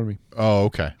people in front of me. Oh,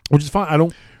 okay. Which is fine. I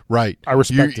don't. Right. I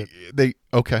respect it.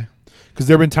 Okay. Because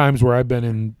there have been times where I've been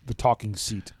in the talking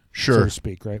seat, so to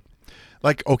speak, right?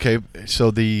 Like, okay,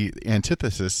 so the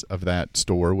antithesis of that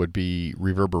store would be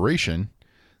Reverberation,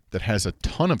 that has a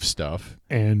ton of stuff,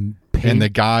 and the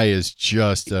guy is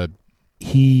just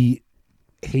he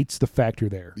hates the fact you're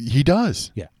there. He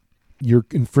does. Yeah, you're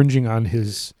infringing on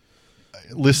his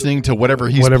listening to whatever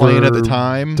he's playing at the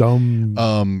time. Dumb,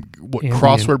 what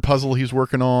crossword puzzle he's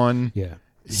working on. Yeah,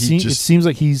 it seems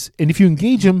like he's, and if you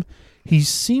engage him, he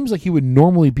seems like he would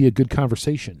normally be a good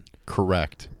conversation.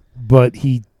 Correct, but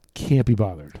he can't be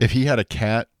bothered. If he had a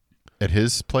cat at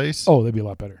his place, oh, that'd be a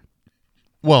lot better.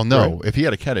 Well, no. Right. If he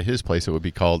had a cat at his place, it would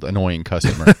be called Annoying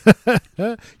Customer.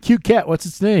 Cute cat. What's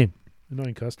its name?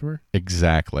 Annoying Customer?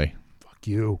 Exactly. Fuck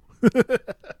you.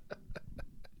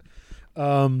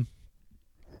 But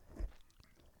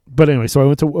anyway, so I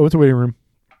went to waiting room.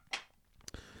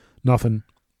 Nothing.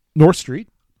 North Street.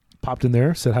 Popped in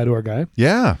there. Said hi to our guy.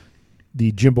 Yeah.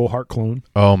 The Jimbo Hart clone.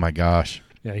 Oh, my gosh.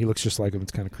 Yeah, he looks just like him.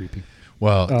 It's kind of creepy.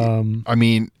 Well, I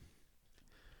mean,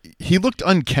 he looked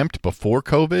unkempt before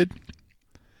COVID.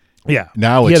 Yeah.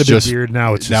 Now he it's had a just big beard.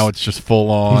 Now it's just full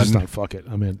on. He's just like, fuck it.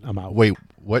 I'm out. Wait,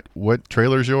 what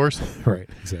trailer's yours? Right,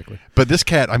 exactly. But this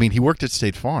cat, I mean, he worked at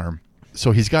State Farm,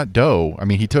 so he's got dough. I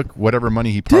mean, he took whatever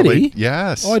money he parlayed. Did he?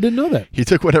 Yes. Oh, I didn't know that. He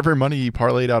took whatever money he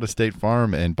parlayed out of State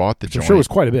Farm and bought the joint. I'm sure it was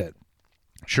quite a bit.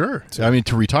 Sure. I mean,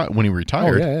 to retire when he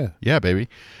retired. Oh, yeah. Yeah, baby.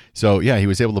 So yeah, he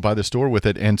was able to buy the store with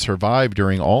it and survive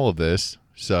during all of this.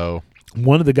 So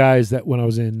one of the guys that when I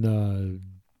was in,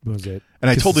 what was it?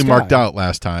 And I totally marked out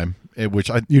last time, which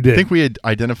I think we had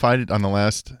identified it on the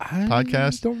last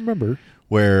podcast. I don't remember.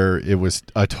 Where it was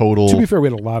a total. To be fair, we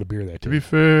had a lot of beer that day. To be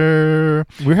fair,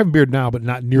 we're having beer now, but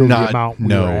not nearly the amount we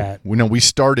were at. No, we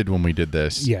started when we did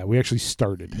this. Yeah, we actually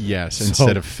started. Yes,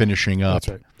 instead of finishing up.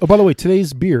 That's right. Oh, by the way,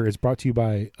 today's beer is brought to you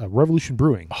by Revolution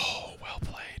Brewing. Oh, well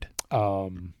played.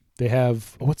 They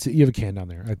have what's it? You have a can down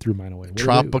there. I threw mine away.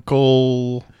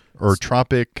 Tropical or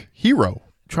Tropic Hero.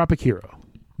 Tropic Hero.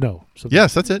 No.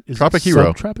 Yes, that's it. Tropic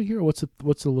Hero. Tropic Hero. What's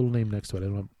the little name next to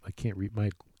it? I can't read. My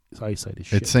eyesight is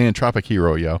shit. It's saying Tropic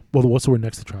Hero, yo. Well, what's the word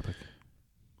next to Tropic?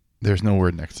 There's no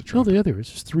word next to Tropic. No, the other is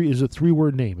just three. Is a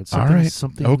 3-word name. It's something. All right.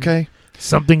 Something. Okay.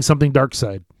 Something dark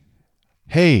side.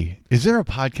 Hey, is there a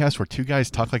podcast where two guys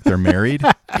talk like they're married?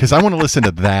 Because I want to listen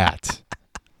to that.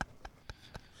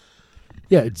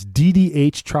 Yeah, it's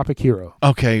DDH Tropic Hero.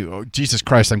 Okay, Jesus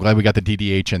Christ! I'm glad we got the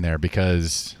DDH in there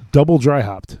because double dry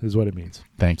hopped is what it means.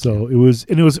 Thank you. So it was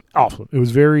awesome. It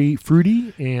was very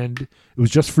fruity, and it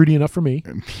was just fruity enough for me.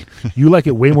 You like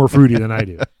it way more fruity than I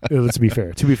do. Let's be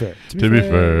fair. To be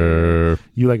fair,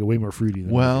 you like it way more fruity.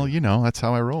 Than I do. That's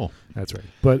how I roll. That's right.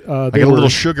 But I got a little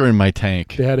sugar in my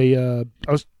tank. They had a.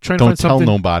 I was trying to Don't find tell something.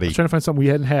 nobody. I was trying to find something we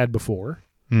hadn't had before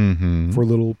for a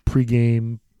little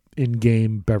pregame,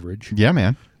 in-game beverage. Yeah,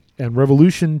 man. And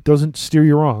Revolution doesn't steer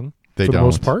you wrong for the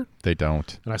most part. They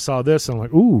don't. And I saw this, and I'm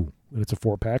like, ooh. And it's a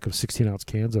 4-pack of 16-ounce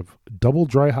cans of double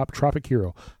dry hop Tropic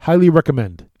Hero. Highly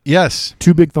recommend. Yes.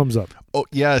 2 big thumbs up. Oh,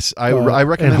 yes. I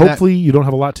recommend and hopefully you don't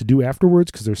have a lot to do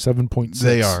afterwards because they're 7.6.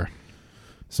 They are.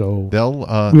 So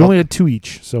we only had 2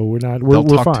 each, so we're fine.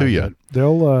 Talk to you.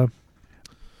 They'll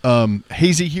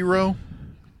Hazy Hero,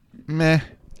 meh.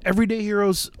 Everyday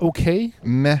Hero's okay.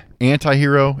 Meh.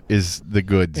 Anti-Hero is the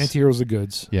goods. Anti-Hero's the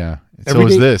goods. Yeah. So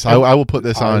is this. I will put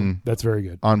this on. That's very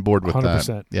good. On board with 100%.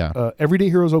 that. Yeah. Everyday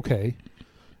Hero's okay.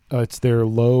 It's their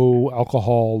low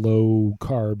alcohol, low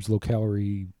carbs, low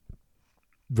calorie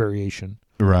variation.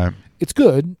 Right. It's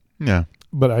good. Yeah.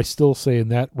 But I still say in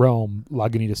that realm,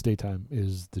 Lagunitas Daytime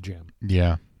is the jam.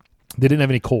 Yeah. They didn't have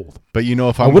any cold. But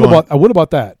if I would have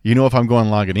bought that. If I'm going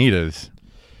Lagunitas,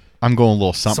 I'm going a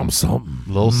little something. Something.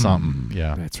 Little something.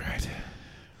 Yeah. That's right.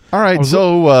 All right.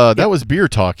 So that was beer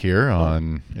talk here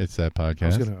on It's That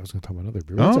Podcast. I was gonna talk about another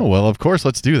beer. Well, of course,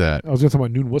 let's do that. I was gonna talk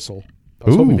about Noon Whistle. I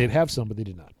was hoping they'd have some, but they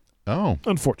did not. Oh.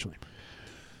 Unfortunately.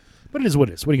 But it is what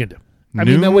it is. What are you gonna do?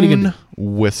 Noon what are you gonna do?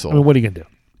 Whistle. What are you gonna do?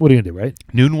 What are you gonna do, right?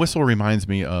 Noon Whistle reminds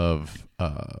me of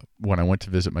when I went to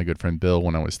visit my good friend Bill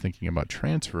when I was thinking about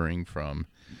transferring from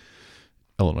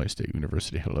Illinois State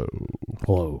University,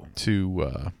 hello,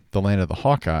 to the land of the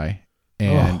Hawkeye,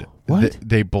 and what?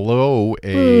 They blow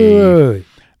Wait.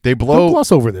 They blow. Don't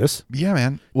gloss over this. Yeah,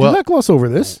 man. Well, do not gloss over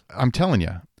this. I'm telling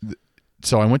you.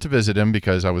 So I went to visit him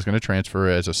because I was going to transfer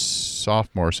as a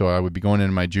sophomore, so I would be going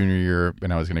into my junior year,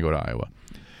 and I was going to go to Iowa.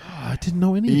 I didn't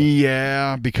know any of that.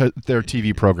 Yeah, because their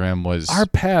TV program was... Our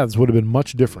paths would have been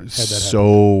much different had that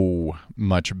so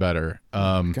much better.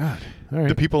 God. All right.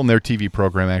 The people in their TV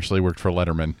program actually worked for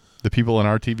Letterman. The people in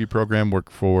our TV program work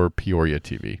for Peoria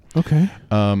TV. Okay.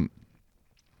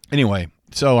 Anyway,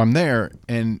 so I'm there,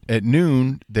 and at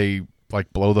noon, they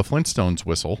like blow the Flintstones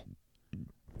whistle.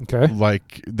 Okay.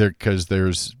 Like because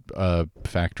there's a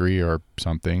factory or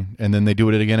something, and then they do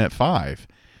it again at 5.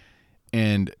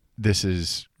 And this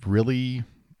is really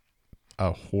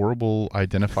a horrible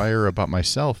identifier about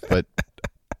myself, but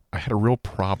I had a real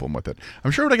problem with it.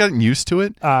 I'm sure when I got used to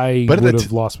it, I would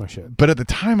have lost my shit. But at the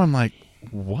time, I'm like,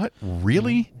 what?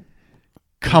 Really?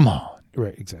 Come on.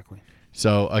 Right, exactly.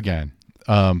 So again,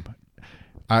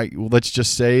 let's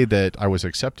just say that I was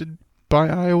accepted by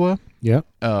Iowa. Yeah.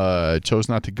 Chose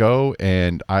not to go,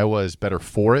 and Iowa is better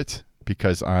for it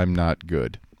because I'm not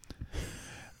good.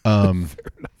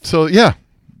 So yeah.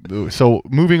 So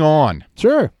moving on.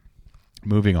 Sure.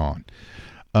 Moving on.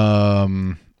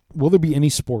 Will there be any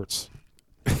sports?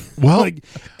 Well, like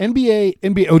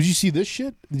NBA. Oh, did you see this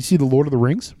shit? Did you see the Lord of the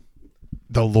Rings?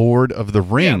 The Lord of the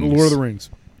Rings. Yeah, the Lord of the Rings.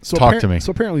 So Talk to me.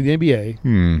 So apparently the NBA.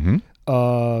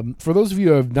 Mm-hmm. For those of you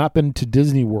who have not been to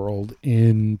Disney World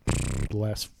in the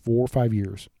last 4 or 5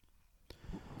 years,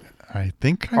 I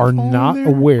think are not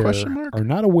aware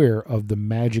of the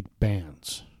magic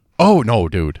bands. Oh no,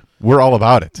 dude. We're all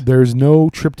about it. There's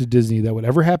no trip to Disney that would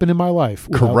ever happen in my life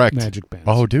without magic bands.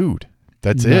 Oh, dude.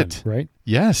 That's None, it. Right?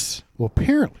 Yes. Well,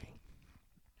 apparently,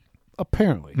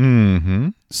 mm-hmm.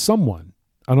 someone,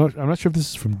 I'm not sure if this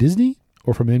is from Disney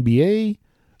or from NBA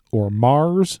or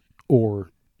Mars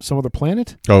or some other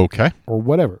planet. Okay. Or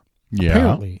whatever. Yeah.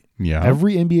 Apparently,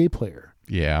 every NBA player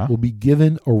will be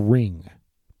given a ring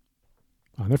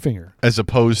on their finger. As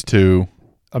opposed to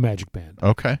a magic band.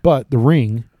 Okay. But the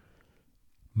ring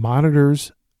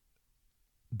monitors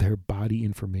their body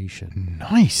information.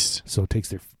 Nice. So it takes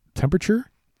their temperature,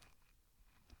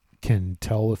 can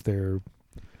tell if they're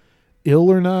ill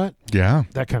or not. Yeah.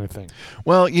 That kind of thing.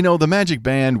 Well, the magic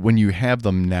band, when you have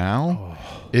them now,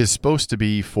 is supposed to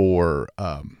be for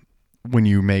when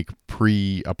you make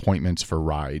pre-appointments for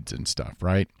rides and stuff,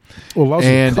 right? Well, it allows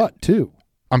you to cut, too.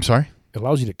 I'm sorry? It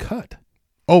allows you to cut.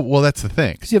 Oh, well, that's the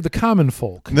thing. Because you have the common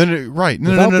folk. Right.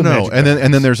 No. And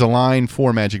then there's a line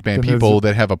for magic band people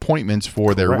that have appointments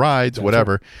for their rides,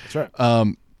 whatever. Right. That's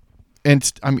right.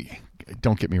 And I mean,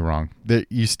 don't get me wrong.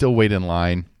 You still wait in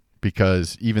line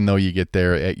because even though you get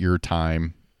there at your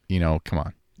time, come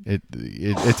on.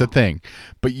 It's a thing.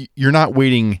 But you're not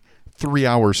waiting 3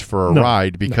 hours for a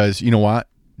ride because you know what?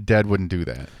 Dad wouldn't do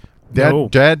that.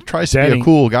 Dad tries to be a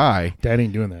cool guy. Dad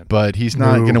ain't doing that. But he's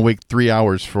not going to wait 3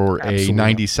 hours for a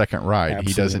 90-second ride.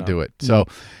 Absolutely he doesn't do it. So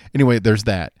anyway, there's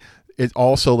that. It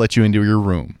also lets you into your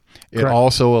room. It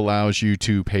also allows you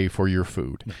to pay for your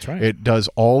food. That's right. It does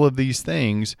all of these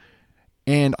things.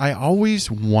 And I always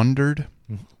wondered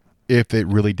if it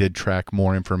really did track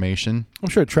more information. I'm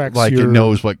sure it tracks it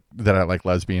knows that I like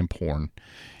lesbian porn.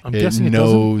 I'm guessing it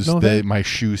knows my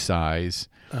shoe size.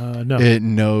 No. It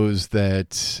knows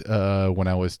that when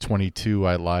I was 22,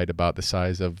 I lied about the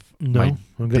size of my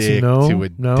dick to a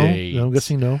date. No, I'm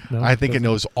guessing no. I think it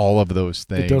knows all of those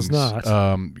things. It does not.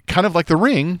 Kind of like the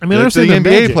ring that the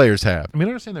NBA players have. I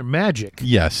understand they're magic.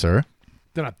 Yes, sir.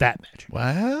 They're not that magic.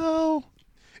 Well,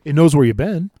 it knows where you've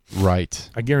been. Right.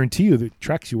 I guarantee you that it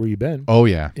tracks you where you've been. Oh,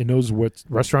 yeah. It knows what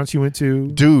restaurants you went to.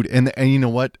 Dude, and you know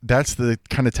what? That's the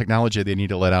kind of technology they need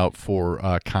to let out for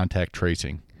contact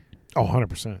tracing. Oh,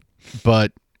 100%.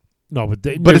 But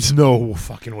there's no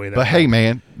fucking way that. But hey,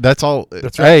 man, that's all.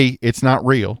 That's right. A, it's not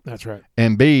real. That's right.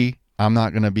 And B, I'm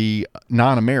not going to be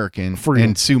non-American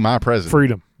and sue my president.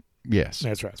 Freedom. Yes.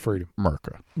 That's right. It's freedom.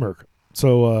 Merca.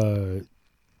 So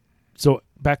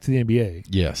back to the NBA.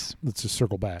 Yes. Let's just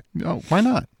circle back. No, why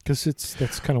not? Because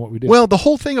that's kind of what we did. Well, the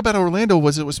whole thing about Orlando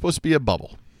was it was supposed to be a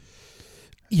bubble.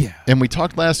 Yeah. And we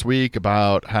talked last week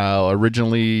about how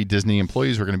originally Disney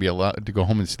employees were going to be allowed to go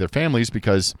home and see their families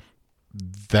because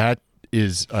that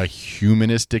is a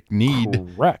humanistic need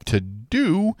to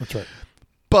do. That's right.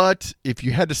 But if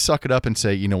you had to suck it up and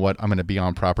say, you know what, I'm going to be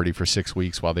on property for 6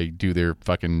 weeks while they do their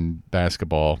fucking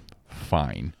basketball,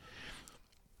 fine.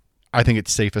 I think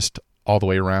it's safest all the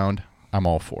way around. I'm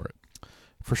all for it.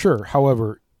 For sure.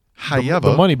 However,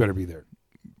 the money better be there.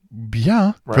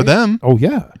 Yeah. Right? For them. Oh,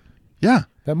 yeah. Yeah.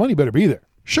 That money better be there.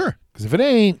 Sure. Because if it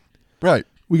ain't, right,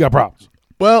 we got problems.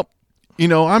 Well,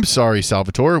 I'm sorry,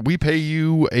 Salvatore. We pay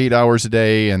you 8 hours a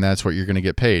day, and that's what you're going to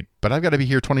get paid. But I've got to be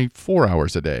here 24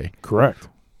 hours a day. Correct.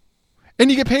 And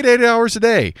you get paid 8 hours a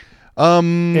day.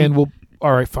 And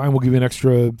all right, fine. We'll give you an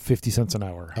extra 50 cents an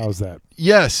hour. How's that?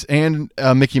 Yes, and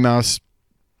Mickey Mouse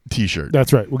T-shirt.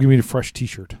 That's right. We'll give you a fresh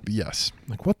T-shirt. Yes.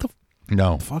 Like, what the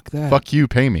No. fuck that? Fuck you,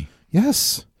 pay me.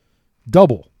 Yes.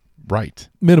 Double. Right.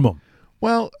 Minimum.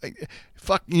 Well,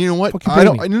 fuck, you know what? Fuck you, I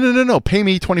don't. No. Pay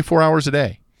me 24 hours a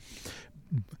day.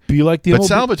 Be like the But MLB.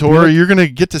 Salvatore, you're going to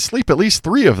get to sleep at least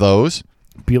 3 of those.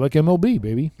 Be like MLB,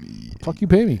 baby. Fuck you,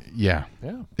 pay me. Yeah.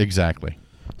 Yeah. Exactly.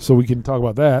 So we can talk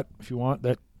about that if you want.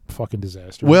 That fucking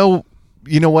disaster. Well,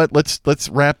 you know what? Let's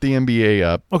wrap the NBA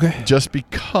up. Okay. Just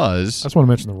because. I just want to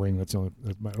mention the ring. That's the only.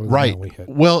 That was Right. my only hit.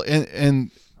 Well, and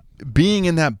being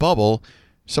in that bubble,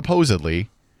 supposedly,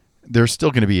 there's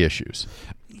still going to be issues.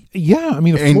 Yeah, I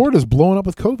mean, Florida's blowing up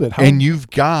with COVID. How? And you've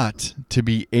got to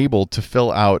be able to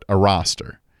fill out a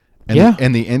roster. And Yeah.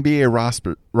 and the NBA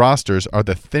rosters are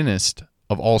the thinnest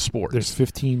of all sports. There's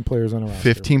 15 players on a roster.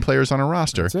 15 players on a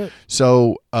roster. That's it.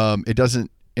 So it doesn't,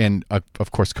 and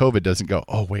of course, COVID doesn't go.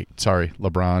 Oh wait, sorry,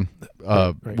 LeBron.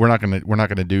 Right. We're not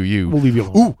gonna do you. We'll leave you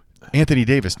alone. Ooh, Anthony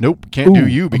Davis. Nope, can't do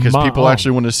you because people own.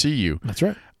 actually want to see you. That's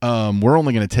right. We're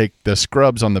only going to take the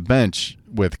scrubs on the bench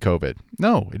with COVID.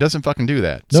 No, it doesn't fucking do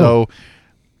that. No. So,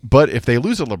 but if they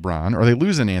lose a LeBron or they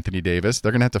lose an Anthony Davis,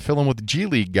 they're going to have to fill in with G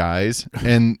League guys,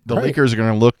 and the Right. Lakers are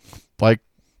going to look like,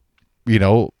 And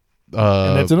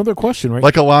that's another question, right?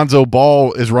 like Alonzo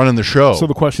Ball is running the show. So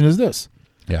the question is this.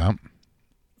 Yeah.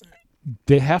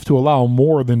 They have to allow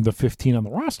more than the 15 on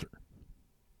the roster.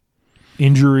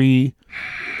 Injury,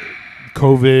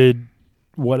 COVID,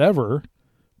 whatever.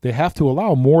 They have to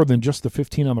allow more than just the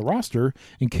 15 on the roster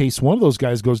in case one of those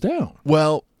guys goes down.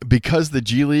 Well, because the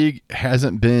G League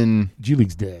hasn't been. G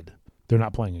League's dead. They're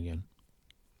not playing again.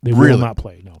 They Really? will not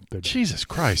play. No, they're dead. Jesus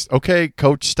Christ. Okay,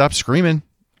 coach, stop screaming.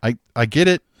 I get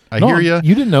it. I No, hear you.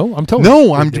 You didn't know. I'm telling you.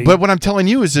 No, but what I'm telling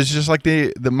you is it's just like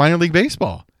the minor league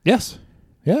baseball. Yes.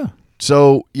 Yeah.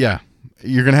 So yeah,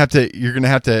 you're gonna have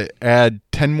to add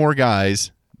 10 more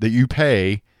guys that you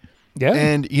pay. Yeah.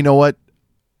 And you know what?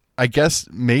 I guess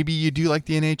maybe you do like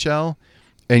the NHL,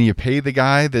 and you pay the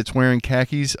guy that's wearing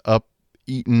khakis up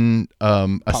eating a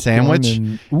Popcorn sandwich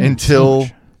and- until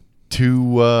sandwich.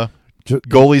 2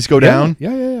 goalies go down.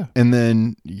 Yeah. And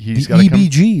then he's The got to come.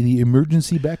 EBG, the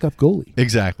emergency backup goalie.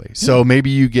 Exactly. So maybe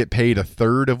you get paid a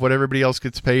third of what everybody else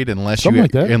gets paid, unless Something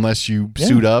like that. unless you Yeah.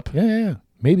 suit up. Yeah.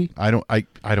 Maybe. I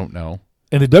don't know.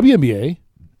 And the WNBA,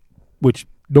 which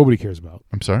nobody cares about.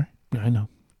 I'm sorry. I know.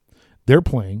 They're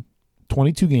playing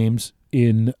 22 games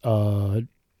in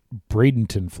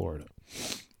Bradenton, Florida.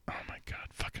 Oh my God,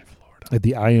 fucking Florida. At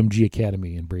the IMG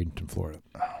Academy in Bradenton, Florida.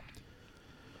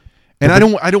 And I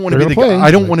don't want to be the play, guy. I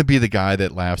don't but- want to be the guy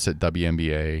that laughs at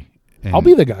WNBA. And I'll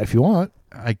be the guy if you want.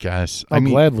 I guess. I'll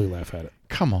gladly laugh at it.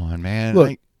 Come on, man.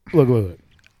 Look.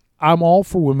 I'm all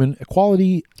for women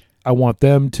equality. I want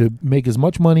them to make as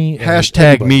much money. as Hashtag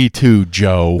anybody. me too,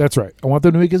 Joe. That's right. I want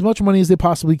them to make as much money as they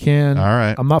possibly can. All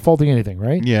right. I'm not faulting anything,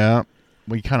 right? Yeah.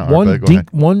 We kind of are, but go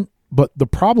ahead. But the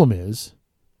problem is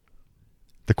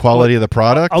The quality of the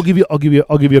product? I'll give you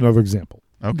another example.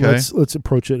 Okay. Let's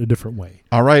approach it a different way.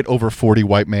 All right, over 40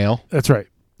 white male. That's right.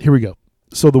 Here we go.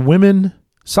 So the women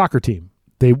soccer team,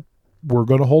 they were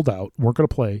going to hold out, weren't going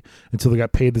to play until they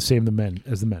got paid the same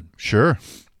as the men. Sure.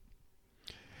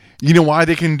 You know why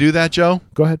they can do that, Joe?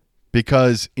 Go ahead.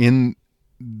 Because in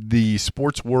the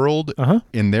sports world,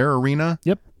 in their arena,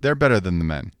 they're better than the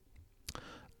men.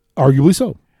 Arguably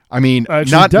so. I mean,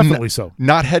 Actually, definitely so.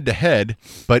 Not head to head,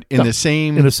 but in the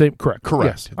same. Correct.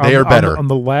 Correct. Yes. They are better on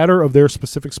the ladder of their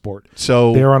specific sport.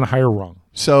 So they're on a higher rung.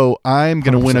 So I'm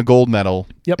going to win a gold medal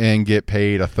Yep. and get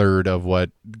paid a third of what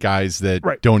guys that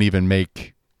Right. don't even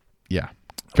make. Yeah.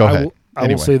 Go ahead. I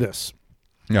will say this.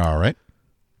 All right.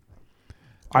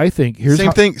 I think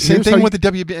Same thing with the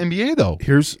WNBA though.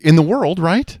 Here's in the world,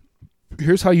 right?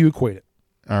 Here's how you equate it.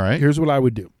 All right. Here's what I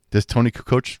would do. Does Tony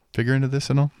Kukoc figure into this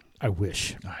at all? I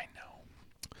wish. I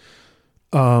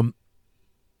know.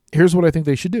 Here's what I think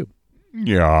they should do.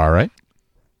 Yeah. All right.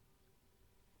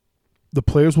 The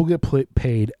players will get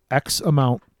paid X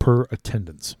amount per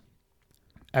attendance,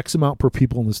 X amount per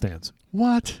people in the stands.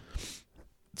 What?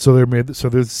 So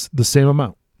there's the same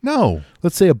amount. No.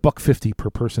 Let's say $1.50 per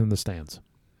person in the stands.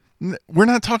 We're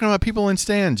not talking about people in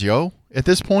stands, yo. At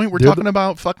this point, we're They're talking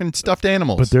about fucking stuffed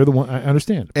animals. But they're the one. I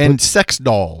understand. And but sex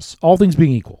dolls. all things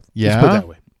being equal. Yeah. Let's put it that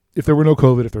way. If there were no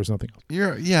COVID, if there was nothing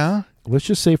else. Yeah. Let's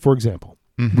just say, for example,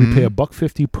 Mhm. we pay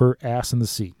 $1.50 per ass in the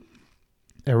seat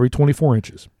every 24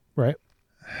 inches, right?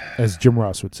 As Jim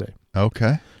Ross would say.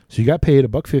 Okay. So you got paid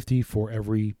 $1.50 for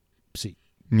every seat.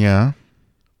 Yeah.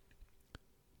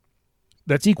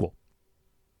 That's equal,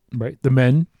 right? The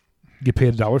men get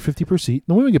paid $1.50 per seat.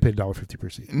 The women get paid $1.50 per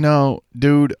seat. No,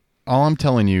 dude. All I'm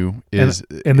telling you is,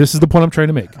 and this is the point I'm trying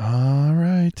to make. All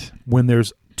right. When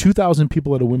there's 2,000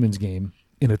 people at a women's game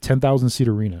in a 10,000-seat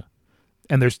arena,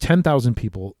 and there's 10,000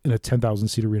 people in a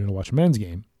 10,000-seat arena to watch a men's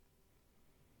game,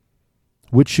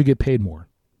 which should get paid more,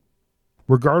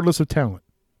 regardless of talent?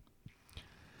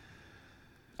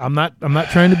 I'm not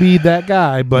trying to be that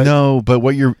guy, but no, but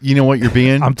what you're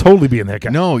being? I'm totally being that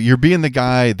guy. No, you're being the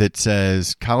guy that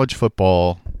says college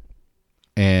football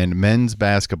and men's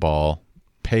basketball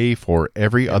pay for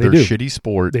every other shitty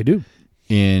sport. They do.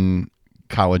 In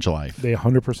college life. They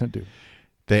 100% do.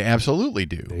 They absolutely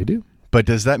do. They do. But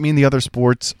does that mean the other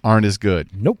sports aren't as good?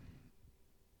 Nope.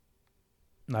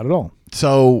 Not at all.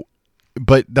 So,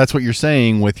 but that's what you're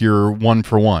saying with your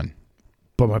 1-for-1.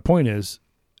 But my point is,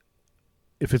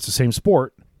 if it's the same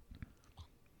sport,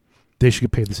 they should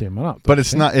get paid the same amount. But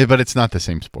it's not. But it's not the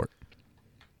same sport.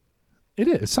 It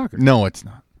is. It's soccer. No, it's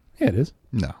not. Yeah, it is.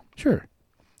 No. Sure.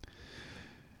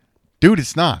 Dude,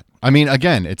 it's not. I mean,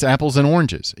 again, it's apples and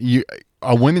oranges.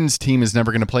 A women's team is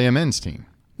never going to play a men's team.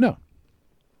 No.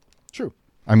 True.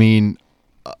 I mean,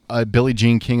 Billie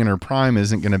Jean King in her prime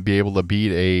isn't going to be able to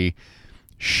beat a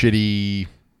shitty.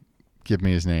 Give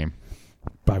me his name.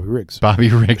 Bobby Riggs.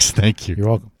 Bobby Riggs. Thank you. You're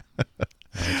welcome.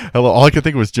 Hello. All I could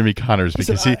think of was Jimmy Connors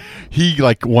because he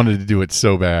like wanted to do it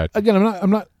so bad. Again, I'm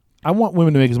not. I want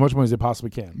women to make as much money as they possibly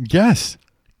can. Yes.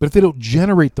 But if they don't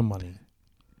generate the money,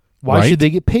 why should they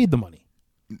get paid the money?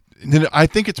 I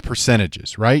think it's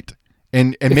percentages, right?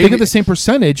 And if maybe they get the same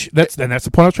percentage, that's the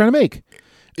point I was trying to make.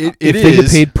 If they get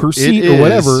paid per seat or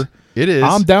whatever, it is.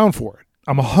 I'm down for it.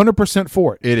 I'm 100%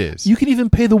 for it. It is. You can even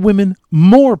pay the women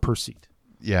more per seat.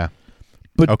 Yeah.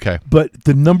 But okay. But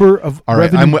the number of all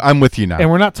right, revenue, I'm with you now. And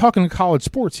we're not talking college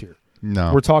sports here.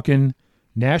 No, we're talking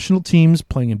national teams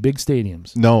playing in big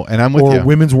stadiums. No, and I'm with you. Or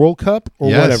Women's World Cup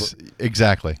or whatever.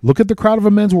 Exactly. Look at the crowd of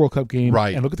a men's World Cup game,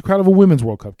 right? And look at the crowd of a women's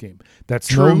World Cup game. That's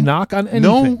true. No knock on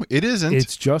anything. No, it isn't.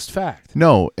 It's just fact.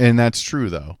 No, and that's true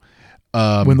though.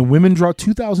 When the women draw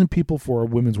 2,000 people for a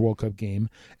women's World Cup game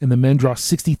and the men draw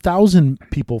 60,000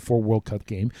 people for a World Cup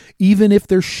game, even if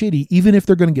they're shitty, even if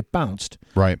they're going to get bounced,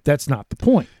 right? That's not the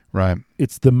point. Right.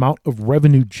 It's the amount of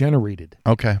revenue generated.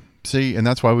 Okay. See, and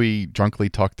that's why we drunkenly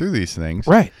talk through these things.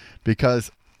 Right.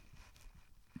 Because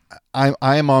I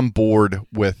am on board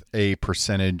with a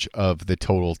percentage of the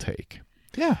total take.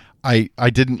 Yeah. I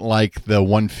didn't like the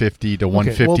 150 to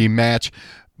 150 match,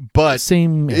 but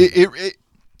same it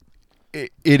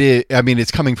is. I mean,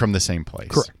 it's coming from the same place.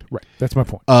 Correct. Right. That's my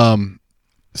point.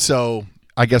 So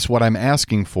I guess what I'm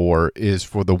asking for is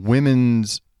for the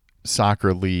women's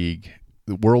soccer league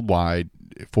worldwide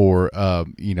for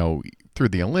through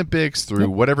the Olympics, through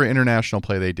whatever international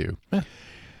play they do,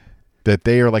 that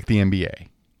they are like the NBA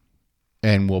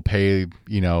and will pay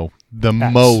the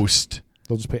most.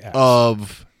 They'll just pay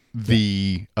of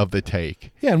the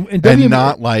take. Yeah, and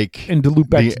not like and to loop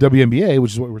back to WNBA,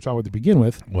 which is what we were talking about to begin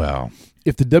with. Well,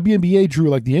 if the WNBA drew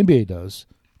like the NBA does,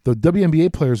 the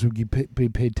WNBA players would get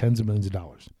paid tens of millions of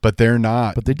dollars. But they're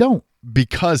not. But they don't,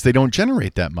 because they don't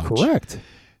generate that much. Correct.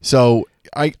 So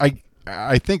I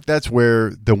think that's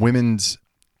where the women's.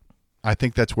 I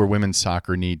think that's where women's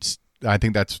soccer needs. I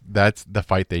think that's the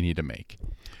fight they need to make.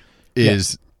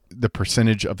 Is the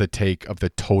percentage of the take of the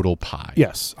total pie?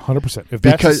 Yes, 100%. If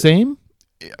that's the same,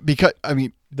 because I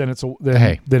mean, then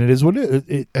then it is what it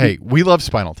is. Hey, we love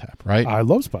Spinal Tap, right? I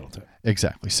love Spinal Tap.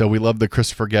 Exactly. So we love the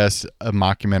Christopher Guest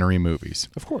mockumentary movies,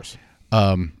 of course.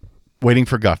 Waiting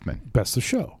for Guffman, best of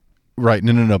show. Right.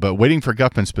 No. But Waiting for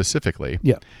Guffman specifically.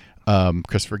 Yeah.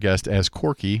 Christopher Guest as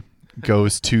Corky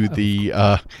goes to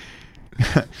the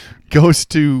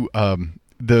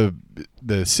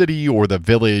the city or the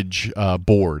village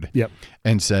board. Yep.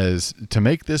 And says, to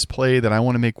make this play that I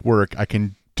want to make work, I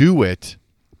can do it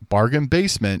bargain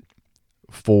basement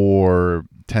for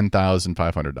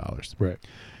 $10,500. Right.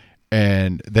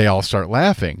 And they all start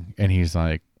laughing, and he's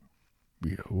like,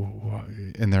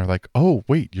 and they're like, oh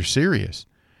wait, you're serious?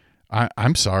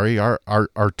 I'm sorry.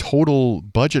 Our total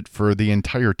budget for the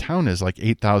entire town is like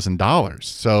 $8,000.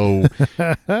 So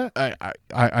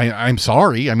I'm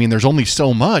sorry. I mean, there's only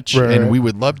so much, and we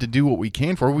would love to do what we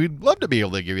can for. We'd love to be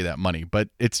able to give you that money, but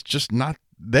it's just not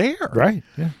there. Right.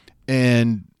 Yeah.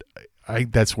 And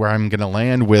that's where I'm going to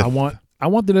land with. I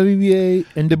want the WBA,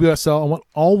 NWSL. I want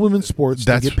all women's sports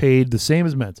to get paid the same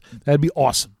as men's. That'd be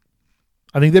awesome.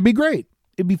 I think that'd be great.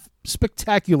 It'd be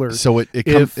spectacular. So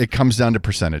it comes down to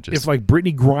percentages. If like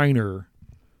Brittany Griner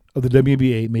of the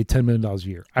WNBA made $10 million a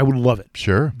year, I would love it.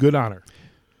 Sure. Good on her.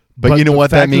 But you know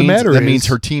what that means? That means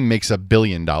her team makes $1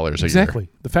 billion a year. Exactly.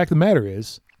 The fact of the matter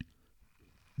is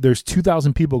there's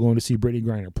 2,000 people going to see Brittany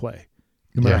Griner play,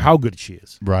 no matter how good she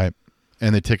is. Right.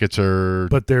 And the tickets are,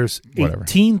 but there's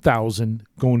 18,000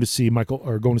 going to see Michael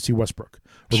or going to see Westbrook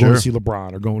or going to see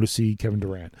LeBron or going to see Kevin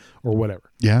Durant or whatever.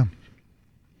 Yeah,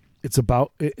 it's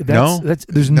about it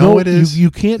is. You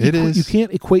can't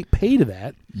equate pay to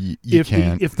that. You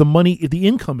can't. If the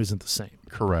income isn't the same.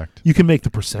 Correct. You can make the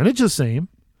percentage the same.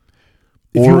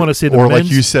 If you want to say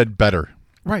like you said, better.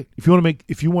 Right. If you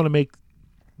want to make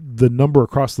the number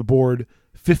across the board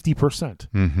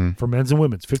 50% for men's and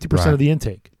women's, 50% of the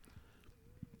intake.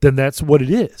 Then that's what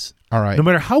it is. All right. No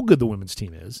matter how good the women's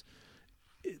team is,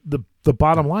 the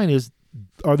bottom line is,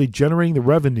 are they generating the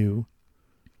revenue?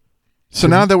 So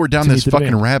now that we're down this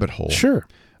fucking rabbit hole, sure.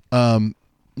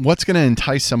 What's going to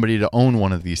entice somebody to own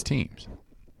one of these teams?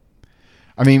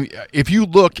 I mean, if you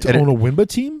look at own a WIMBA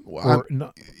team, or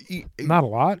not a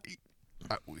lot.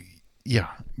 Yeah,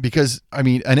 because I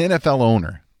mean, an NFL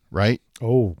owner, right?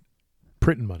 Oh,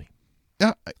 printing money.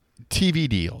 Yeah, TV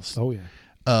deals. Oh yeah.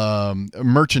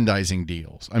 Merchandising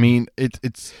deals. I mean,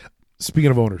 it's speaking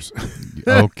of owners.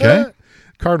 Okay.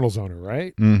 Cardinals owner,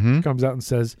 right? Mm-hmm. Comes out and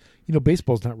says,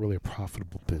 baseball's not really a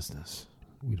profitable business.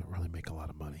 We don't really make a lot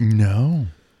of money. No.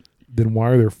 Then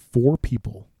why are there 4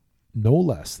 people, no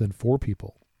less than 4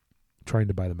 people, trying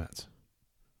to buy the Mets?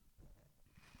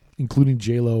 Including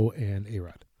J-Lo and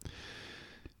A-Rod.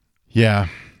 Yeah.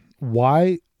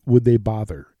 Why would they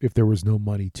bother if there was no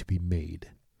money to be made?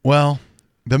 Well,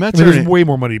 the Mets there's way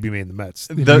more money to be made in the Mets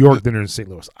in New York than there is in St.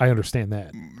 Louis. I understand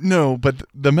that. No, but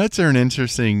the Mets are an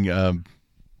interesting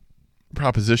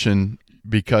proposition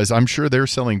because I'm sure they're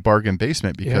selling bargain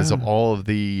basement because of all of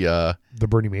the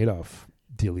Bernie Madoff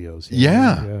dealios.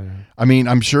 Yeah. I mean,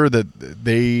 I'm sure that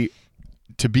they,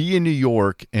 to be in New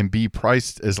York and be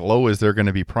priced as low as they're going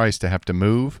to be priced to have to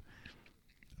move,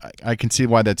 I can see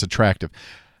why that's attractive.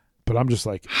 But I'm just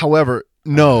like, however,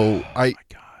 no, my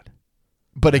God.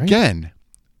 But again,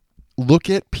 look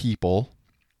at people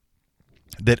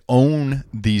that own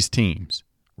these teams,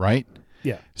 right?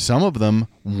 Yeah. Some of them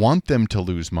want them to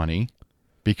lose money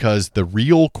because the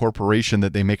real corporation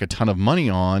that they make a ton of money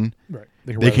on, right.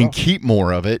 they can keep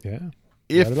more of it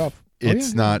if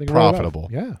it's not profitable.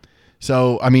 Yeah.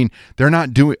 So, I mean, they're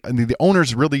not doing – the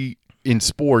owners really in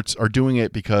sports are doing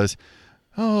it because,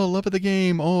 oh, love of the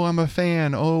game, oh, I'm a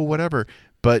fan, oh, whatever.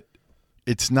 But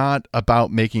it's not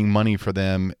about making money for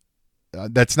them.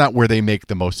 That's not where they make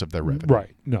the most of their revenue.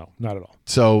 Right. No, not at all.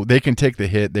 So they can take the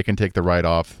hit. They can take the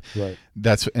write-off. Right.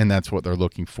 That's what they're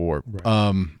looking for.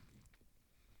 Right.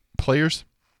 Players?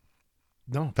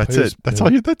 No. That's it. That's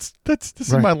all you – this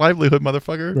is my livelihood,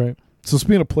 motherfucker. Right. So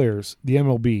speaking of players, the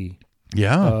MLB –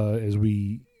 as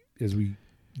we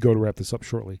go to wrap this up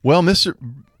shortly. Well, Mr.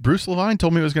 Bruce Levine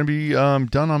told me it was going to be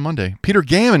done on Monday. Peter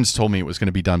Gammons told me it was going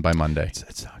to be done by Monday.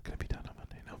 It's not going to be done on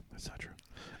Monday. No, that's not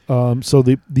true. So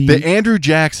the Andrew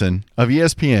Jackson of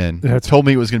ESPN told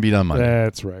me it was going to be done Monday.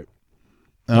 That's right.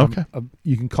 Okay.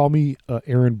 You can call me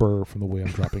Aaron Burr from the way I'm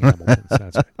dropping Hamilton.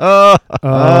 That's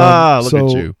right. Look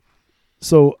at you.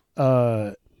 So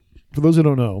for those who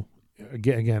don't know,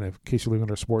 again, in case you're living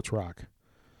under Sports Rock,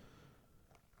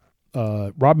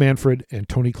 Rob Manfred and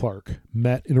Tony Clark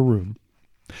met in a room.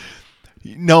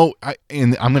 No,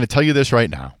 and I'm going to tell you this right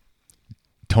now.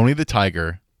 Tony the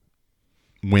Tiger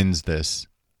wins this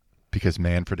because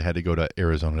Manfred had to go to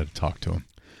Arizona to talk to him.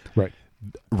 Right.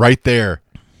 Right there,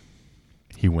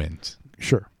 he wins.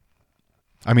 Sure.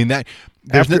 I mean,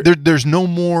 there's no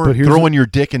more throwing your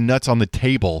dick and nuts on the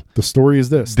table. The story is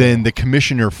this. Then the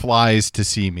commissioner flies to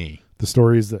see me. The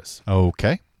story is this.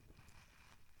 Okay.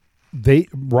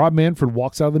 Rob Manfred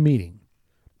walks out of the meeting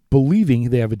believing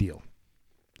they have a deal.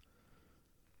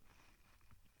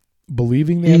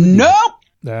 Nope.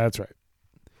 That's right.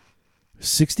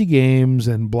 60 games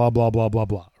and blah, blah, blah, blah,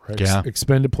 blah. Right? Yeah.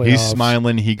 Expended playoffs. He's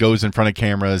smiling. He goes in front of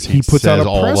cameras. He puts out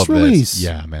a press release. This.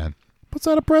 Yeah, man. Puts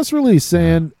out a press release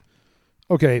saying,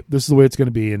 okay, this is the way it's going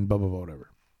to be and blah, blah, blah, whatever.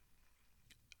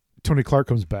 Tony Clark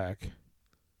comes back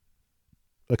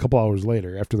a couple hours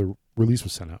later after the release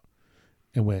was sent out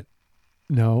and went,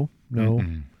 No.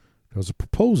 There was a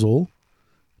proposal,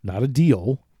 not a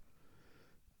deal.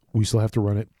 We still have to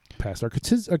run it past our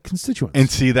constituents. And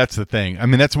see, that's the thing. I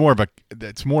mean, that's more of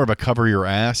a cover your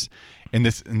ass. And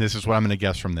this is what I'm going to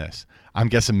guess from this. I'm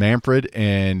guessing Manfred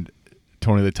and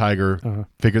Tony the Tiger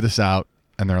figure this out,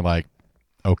 and they're like,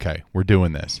 "Okay, we're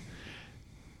doing this."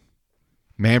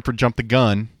 Manfred jumped the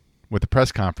gun with the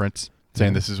press conference,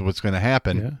 saying this is what's going to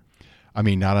happen. Yeah. I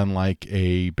mean, not unlike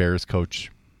a Bears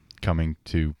coach coming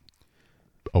to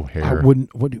O'Hare. I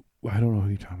don't know who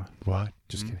you're talking about. What?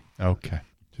 Just kidding. Okay.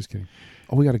 Just kidding.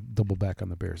 Oh, we got to double back on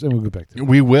the Bears. And we'll go back to it.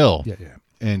 We will. Yeah.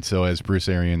 And so as Bruce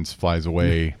Arians flies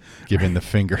away, giving the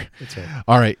finger. That's right.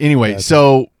 All right. Anyway,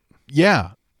 so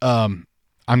Yeah.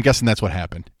 I'm guessing that's what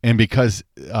happened. And because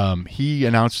he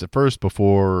announced it first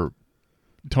before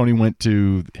Tony went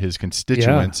to his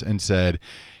constituents and said,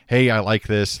 hey, I like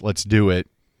this. Let's do it.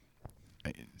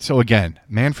 So, again,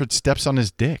 Manfred steps on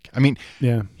his dick. I mean,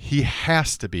 he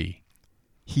has to be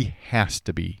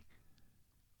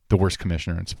the worst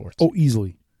commissioner in sports. Oh,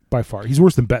 easily. By far. He's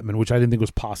worse than Bettman, which I didn't think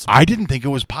was possible. I didn't think it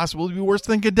was possible to be worse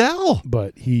than Goodell.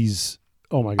 But he's,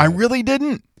 oh my God. I really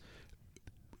didn't.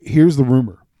 Here's the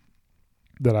rumor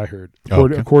that I heard,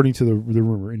 according to the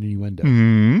rumor in innuendo.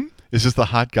 Mm-hmm. Is this the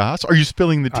hot goss? Are you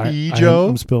spilling the tea, Joe?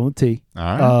 I'm spilling the tea. All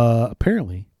right.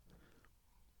 Apparently,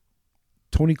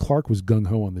 Tony Clark was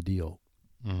gung-ho on the deal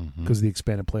because of the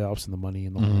expanded playoffs and the money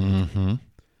and the whole thing.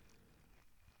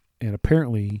 And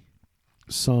apparently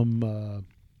some,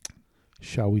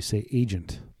 shall we say,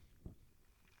 agent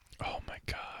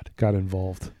got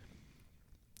involved.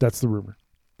 That's the rumor.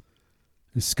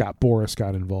 Scott Boras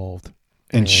got involved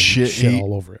and shit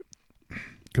all over it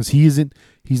because he's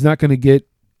not going to get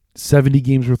 70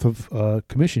 games worth of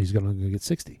commission. He's going to get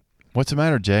 60. What's the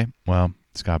matter, Jay? Well,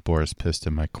 Scott Boras pissed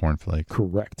in my cornflake.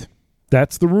 Correct.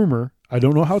 That's the rumor. I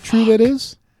don't know how true that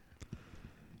is.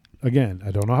 Again,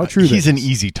 I don't know how true that is. He's an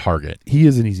easy target. He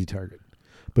is an easy target.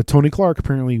 But Tony Clark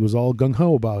apparently was all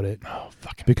gung-ho about it. Oh,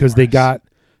 fucking because Boras.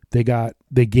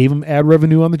 they gave him ad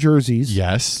revenue on the jerseys.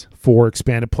 Yes. For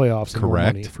expanded playoffs and more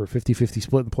Correct. money for a 50-50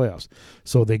 split in the playoffs.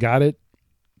 So they got it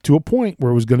to a point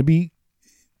where it was going to be,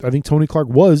 I think Tony Clark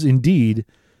was indeed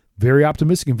very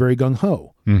optimistic and very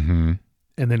gung-ho. Mm-hmm.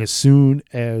 And then as soon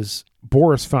as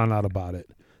Boras found out about it,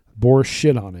 Boras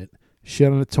shit on it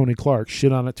to Tony Clark,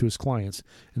 shit on it to his clients,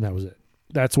 and that was it.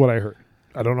 That's what I heard.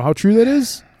 I don't know how true that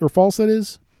is or false that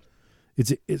is.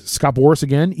 It's Scott Boras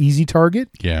again, easy target.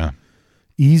 Yeah.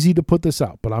 Easy to put this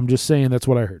out, but I'm just saying that's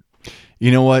what I heard.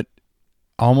 You know what?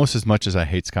 Almost as much as I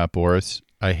hate Scott Boras,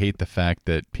 I hate the fact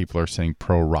that people are saying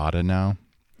pro rata now.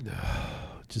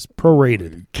 Just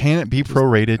prorated. Can it be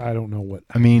prorated? I don't know what.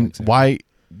 I mean, exactly.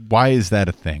 Why is that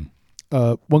a thing?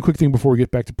 One quick thing before we get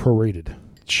back to prorated.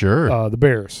 Sure. The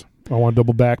Bears. I want to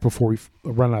double back before we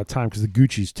run out of time because the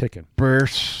Gucci's ticking.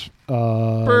 Bears.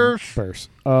 Bears.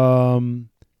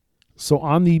 So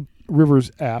on the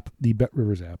Rivers app, the Bet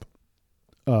Rivers app,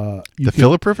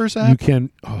 Phillip Rivers app? You can.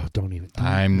 Oh, don't even.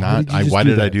 I'm not. Why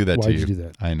did I do that to you? Why did you do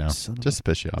that? I know. Just to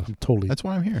piss you off. That's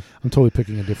why I'm here. I'm totally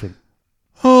picking a different.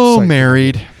 Oh,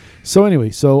 married. So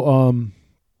anyway,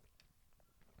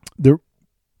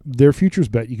 their futures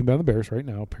bet. You can bet on the Bears right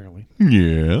now. Apparently.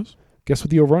 Yes. Guess what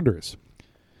the over/under is?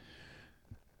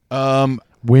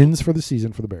 Wins for the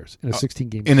season for the Bears in a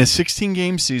 16-game. In a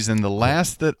 16-game season, the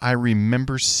last that I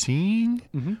remember seeing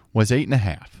was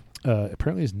 8.5.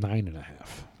 Apparently it's 9.5.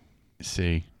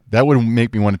 See, that would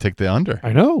make me want to take the under.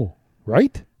 I know,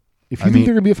 right? If you think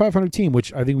they're going to be a 500 team,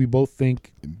 which I think we both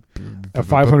think a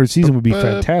 500 season would be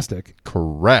fantastic.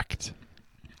 Correct.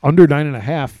 Under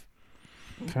 9.5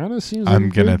 kind of seems. I'm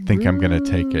gonna think I'm gonna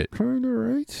take it. Kind of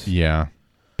right. Yeah,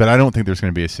 but I don't think there's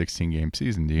going to be a 16-game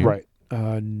season. Do you? Right.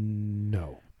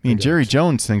 No. I mean, Jerry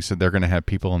Jones thinks that they're going to have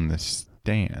people in the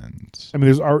stands. I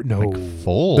mean,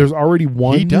 full. There's already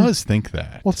one. He does think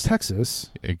that. Well, it's Texas.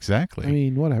 Exactly. I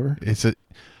mean, whatever.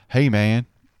 Hey man,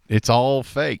 it's all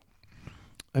fake.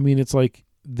 I mean, it's like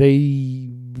we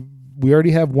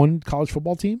already have one college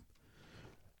football team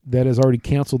that has already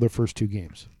canceled their first 2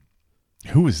 games.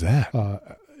 Who is that?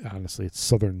 Honestly, it's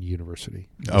Southern University.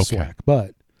 Okay. SWAC.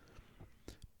 But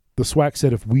the SWAC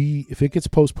said if it gets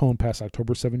postponed past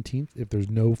October 17th, if there's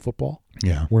no football,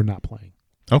 we're not playing.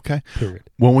 Okay. Period.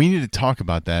 Well, we need to talk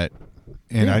about that.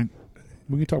 And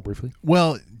we can talk briefly.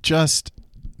 Well, just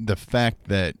the fact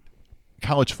that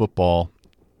college football,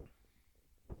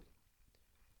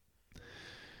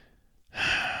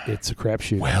 it's a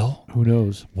crapshoot. Well, who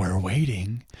knows? We're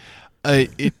waiting.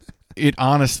 It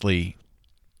honestly,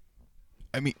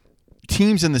 I mean,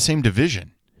 teams in the same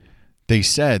division, they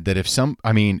said that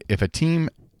if a team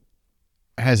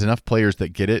has enough players that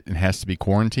get it and has to be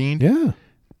quarantined,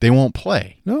 they won't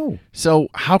play. No. So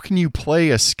how can you play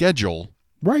a schedule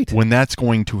when that's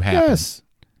going to happen? Yes.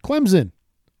 Clemson.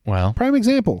 Well, prime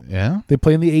example. Yeah. They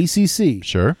play in the ACC.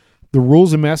 Sure. The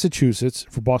rules in Massachusetts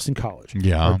for Boston College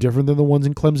are different than the ones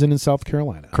in Clemson in South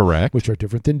Carolina. Correct. Which are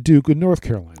different than Duke in North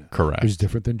Carolina. Correct. Which is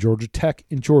different than Georgia Tech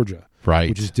in Georgia. Right.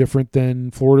 Which is different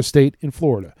than Florida State in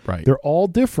Florida. Right. They're all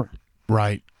different.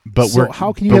 Right. But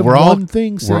how can you have one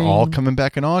thing saying... We're all coming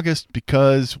back in August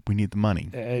because we need the money.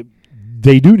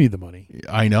 They do need the money.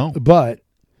 I know. But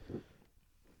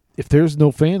if there's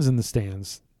no fans in the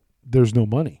stands, there's no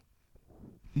money.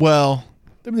 Well...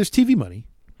 I mean, there's TV money.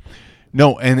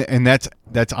 No, and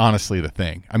that's honestly the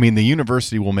thing. I mean, the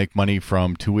university will make money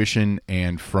from tuition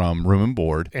and from room and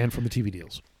board. And from the TV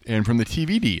deals.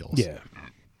 Yeah.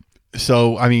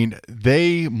 So, I mean,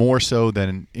 they more so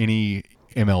than any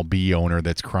MLB owner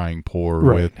that's crying poor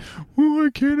with, I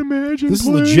can't imagine this is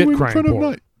legit crying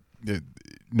poor.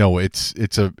 No, it's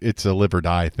a live or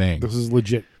die thing. This is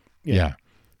legit. Yeah.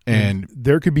 And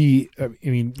there could be, I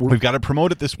mean, we've got to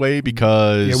promote it this way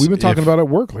because we've been talking about it at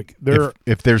work. Like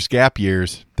if there's gap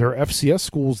years, there are FCS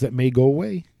schools that may go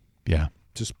away. Yeah.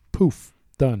 Just poof,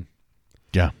 done.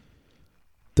 Yeah.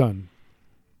 Done.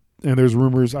 And there's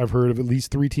rumors I've heard of at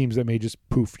least 3 teams that may just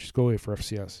poof, just go away for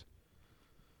FCS.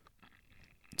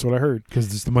 That's what I heard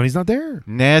because the money's not there.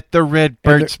 Not the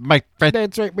Redbirds, my friend.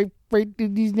 That's right, my friend.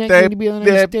 He's not going to be on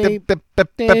our stage.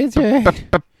 That's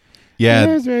right. Yeah.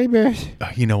 That's right, boss.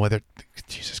 You know what?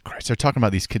 Jesus Christ. They're talking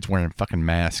about these kids wearing fucking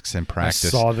masks in practice. I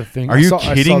saw the thing. Are you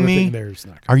kidding me?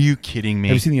 Are you kidding me?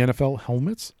 Have you seen the NFL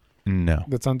helmets? No.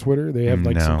 That's on Twitter. They have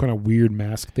some kind of weird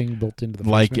mask thing built into the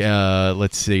like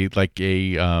let's see, like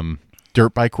a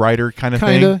dirt bike rider kind of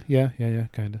thing. Yeah,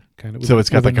 kind of. So it's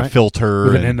got like a filter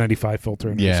with an N95 filter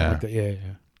and yeah. Like that. Yeah.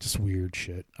 Just weird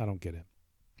shit. I don't get it.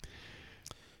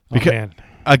 Because, man.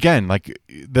 Again, like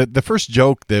the first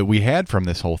joke that we had from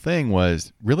this whole thing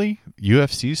was, really?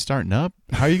 UFC's starting up?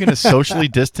 How are you going to socially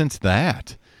distance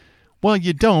that? Well,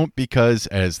 you don't because,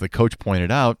 as the coach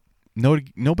pointed out,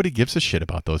 nobody gives a shit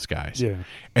about those guys. Yeah.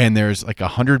 And there's like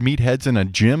 100 meatheads in a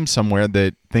gym somewhere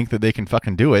that think that they can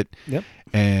fucking do it. Yep.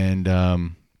 And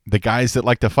the guys that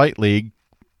like to fight league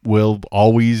will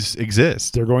always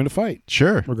exist. They're going to fight.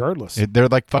 Sure. Regardless. They're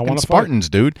like fucking Spartans,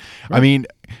 dude. Right. I mean,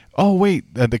 oh,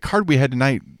 wait. The card we had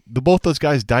tonight, both those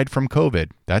guys died from COVID.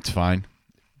 That's fine.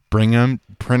 Bring them,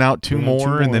 print out two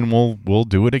more, and then we'll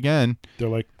do it again. They're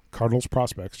like Cardinals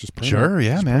prospects. Just print sure, out.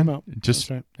 Yeah, just man. Print out. Just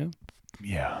right.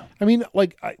 yeah. I mean,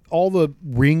 like all the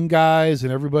ring guys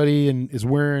and everybody is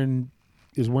wearing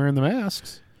the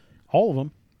masks. All of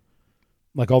them.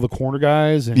 Like all the corner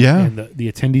guys and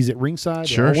the attendees at ringside,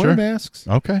 they're all wearing masks.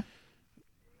 Okay.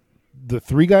 The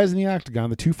 3 guys in the octagon,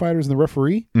 the 2 fighters and the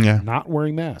referee, not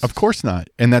wearing masks. Of course not.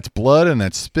 And that's blood and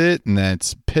that's spit and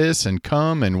that's piss and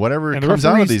cum and whatever comes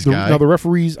out of these guys. Now the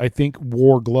referees, I think,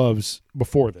 wore gloves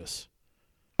before this.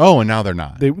 Oh, and now they're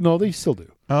not. They still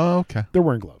do. Oh, okay. They're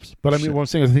wearing gloves. But I mean, what I'm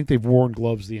saying is I think they've worn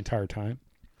gloves the entire time.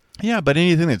 Yeah, but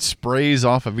anything that sprays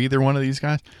off of either one of these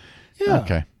guys? Yeah.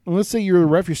 Okay. Well, let's say you're a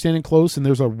ref, you're standing close, and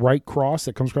there's a right cross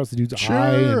that comes across the dude's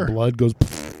eye, and blood goes.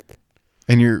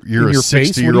 And you're a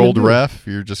 60-year-old ref.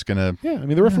 You're just gonna. Yeah, I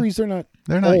mean the referees they're not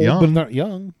young, but they're not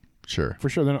young. Sure, for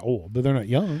sure they're not old, but they're not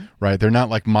young. Right, they're not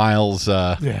like Miles.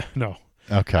 Yeah, no.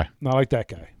 Okay, not like that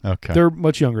guy. Okay, they're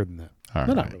much younger than that. All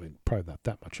they're right. not really, probably not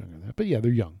that much younger than that, but yeah,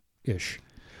 they're young-ish.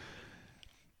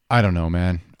 I don't know,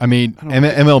 man. I mean,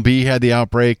 MLB had the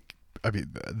outbreak. I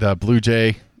mean, the Blue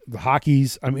Jay. The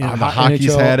Hockeys. I mean, the Hockeys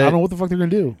NHL, had it. I don't know what the fuck they're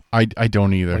gonna do. I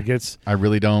don't either. Like I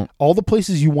really don't. All the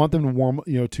places you want them to warm,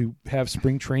 to have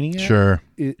spring training at. Sure.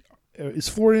 It's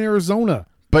Florida and Arizona.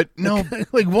 But no,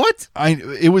 like what?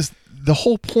 It was the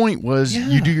whole point was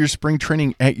you do your spring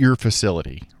training at your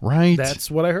facility, right?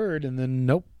 That's what I heard, and then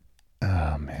nope.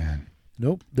 Oh man.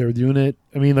 Nope. They're doing it.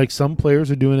 I mean, like some players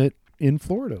are doing it in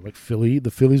Florida, like Philly. The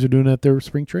Phillies are doing it at their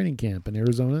spring training camp in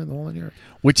Arizona and all in Europe.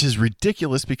 Which is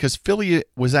ridiculous because Philly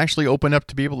was actually open up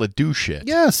to be able to do shit.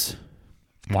 Yes.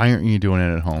 Why aren't you doing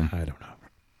it at home? I don't know.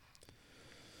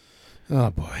 Oh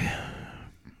boy.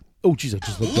 Oh jeez, I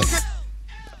just looked up.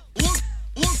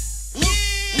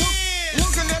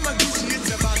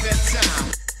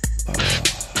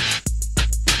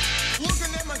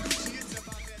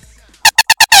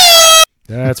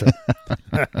 That's right.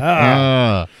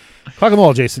 Clock 'em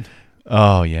all, Jason.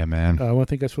 Oh, yeah, man. I want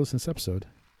to thank you guys for listening to this episode.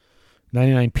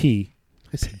 99P.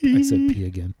 I said P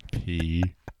again. P.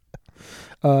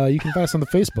 You can find us on the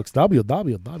Facebooks,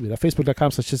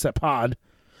 www.facebook.com/pod.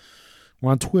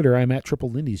 We're on Twitter. I'm at Triple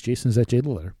Lindy's. Jason's at J the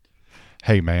Letter.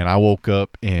 Hey, man, I woke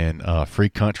up in free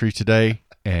country today,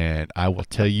 and I will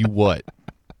tell you what.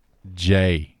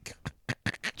 J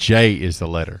is the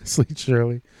letter. Sleep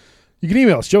Shirley. You can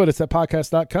email us,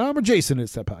 joe@itsthatpodcast.com or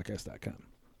jason@itsthatpodcast.com.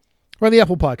 We're on the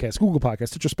Apple Podcast, Google Podcast,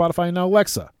 Stitcher, Spotify, and now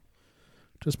Alexa.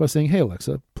 Just by saying, hey,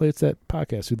 Alexa, play It's That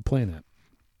Podcast through the playing app.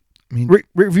 I mean, rate,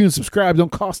 review, and subscribe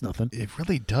don't cost nothing. It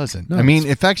really doesn't. No, I mean,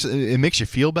 in fact, it makes you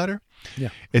feel better. Yeah.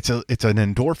 It's an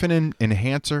endorphin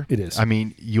enhancer. It is. I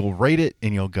mean, you'll rate it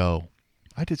and you'll go,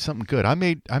 I did something good. I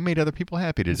made other people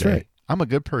happy today. That's right. I'm a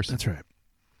good person. That's right.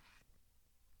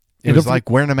 It was like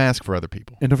wearing a mask for other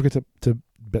people. And don't forget to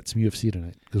bet some UFC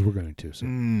tonight because we're going to. So.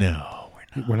 No,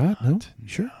 we're not. We're not? No? You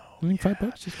sure? I mean, $5,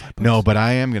 just $5. No, but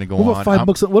I am going to go what about on.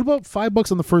 $5? What about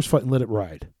 $5 on the first fight and let it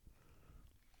ride?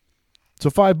 So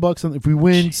 $5 on if we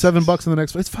win, $7 on the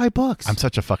next fight. It's $5. I'm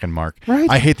such a fucking mark. Right?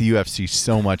 I hate the UFC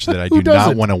so much that I do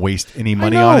not want to waste any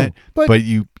money on it. But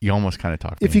you almost kind of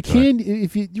talk. If you can,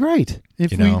 if you right,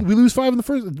 if we lose 5 in the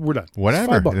first, we're done.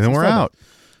 Whatever. Then we're out.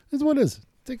 That's what it is.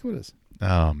 Take what it is.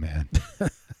 Oh man. Well,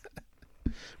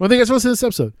 I think that's what's in this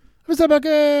episode. What's up,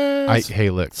 Packers?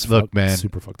 Hey, look, man.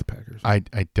 Super fuck the Packers. I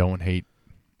don't hate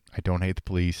the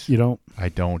police. You don't. I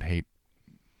don't hate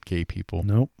gay people.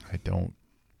 Nope. I don't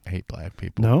hate black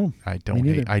people. No. I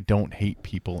don't hate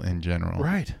people in general.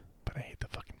 Right. But I hate the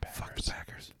fucking Packers. Fuck the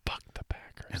Packers. Fuck the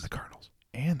Packers. And the Cardinals.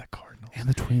 And the Cardinals. And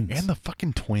the Twins. And the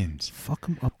fucking Twins. Fuck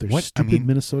them up. They're stupid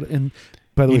Minnesota. And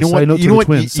by the way, side note to the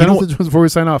Twins. Side note to the Twins before we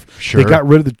sign off. Sure. They got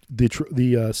rid of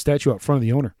the statue out front of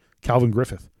the owner, Calvin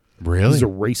Griffith. Really? He's a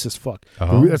racist fuck.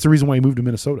 Oh. That's the reason why he moved to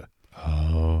Minnesota.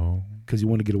 Oh. Because he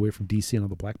wanted to get away from D.C. and all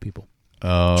the black people.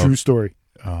 Oh. True story.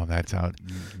 Oh, that's out.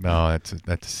 No,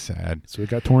 that's sad. So it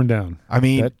got torn down. I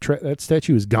mean, that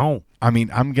statue is gone. I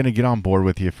mean, I'm gonna get on board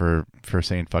with you for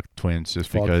saying fuck Twins just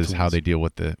fuck because Twins. How they deal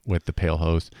with the pale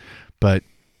host, but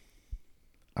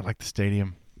I like the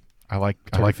stadium. I like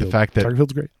the fact that Tiger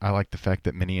Field's great. I like the fact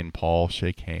that Minnie and Paul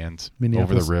shake hands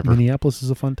over the river. Minneapolis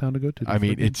is a fun town to go to. I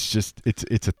mean, it's just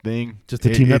it's a thing. Just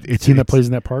the team that plays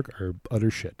in that park are utter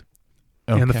shit,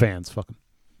 and the fans. Fuck them.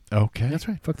 Okay, that's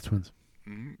right. Fuck the Twins.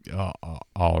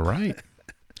 All right.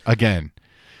 Again,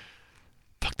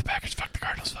 fuck the Packers, fuck the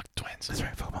Cardinals, fuck the Twins. That's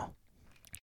right. Fuck them all.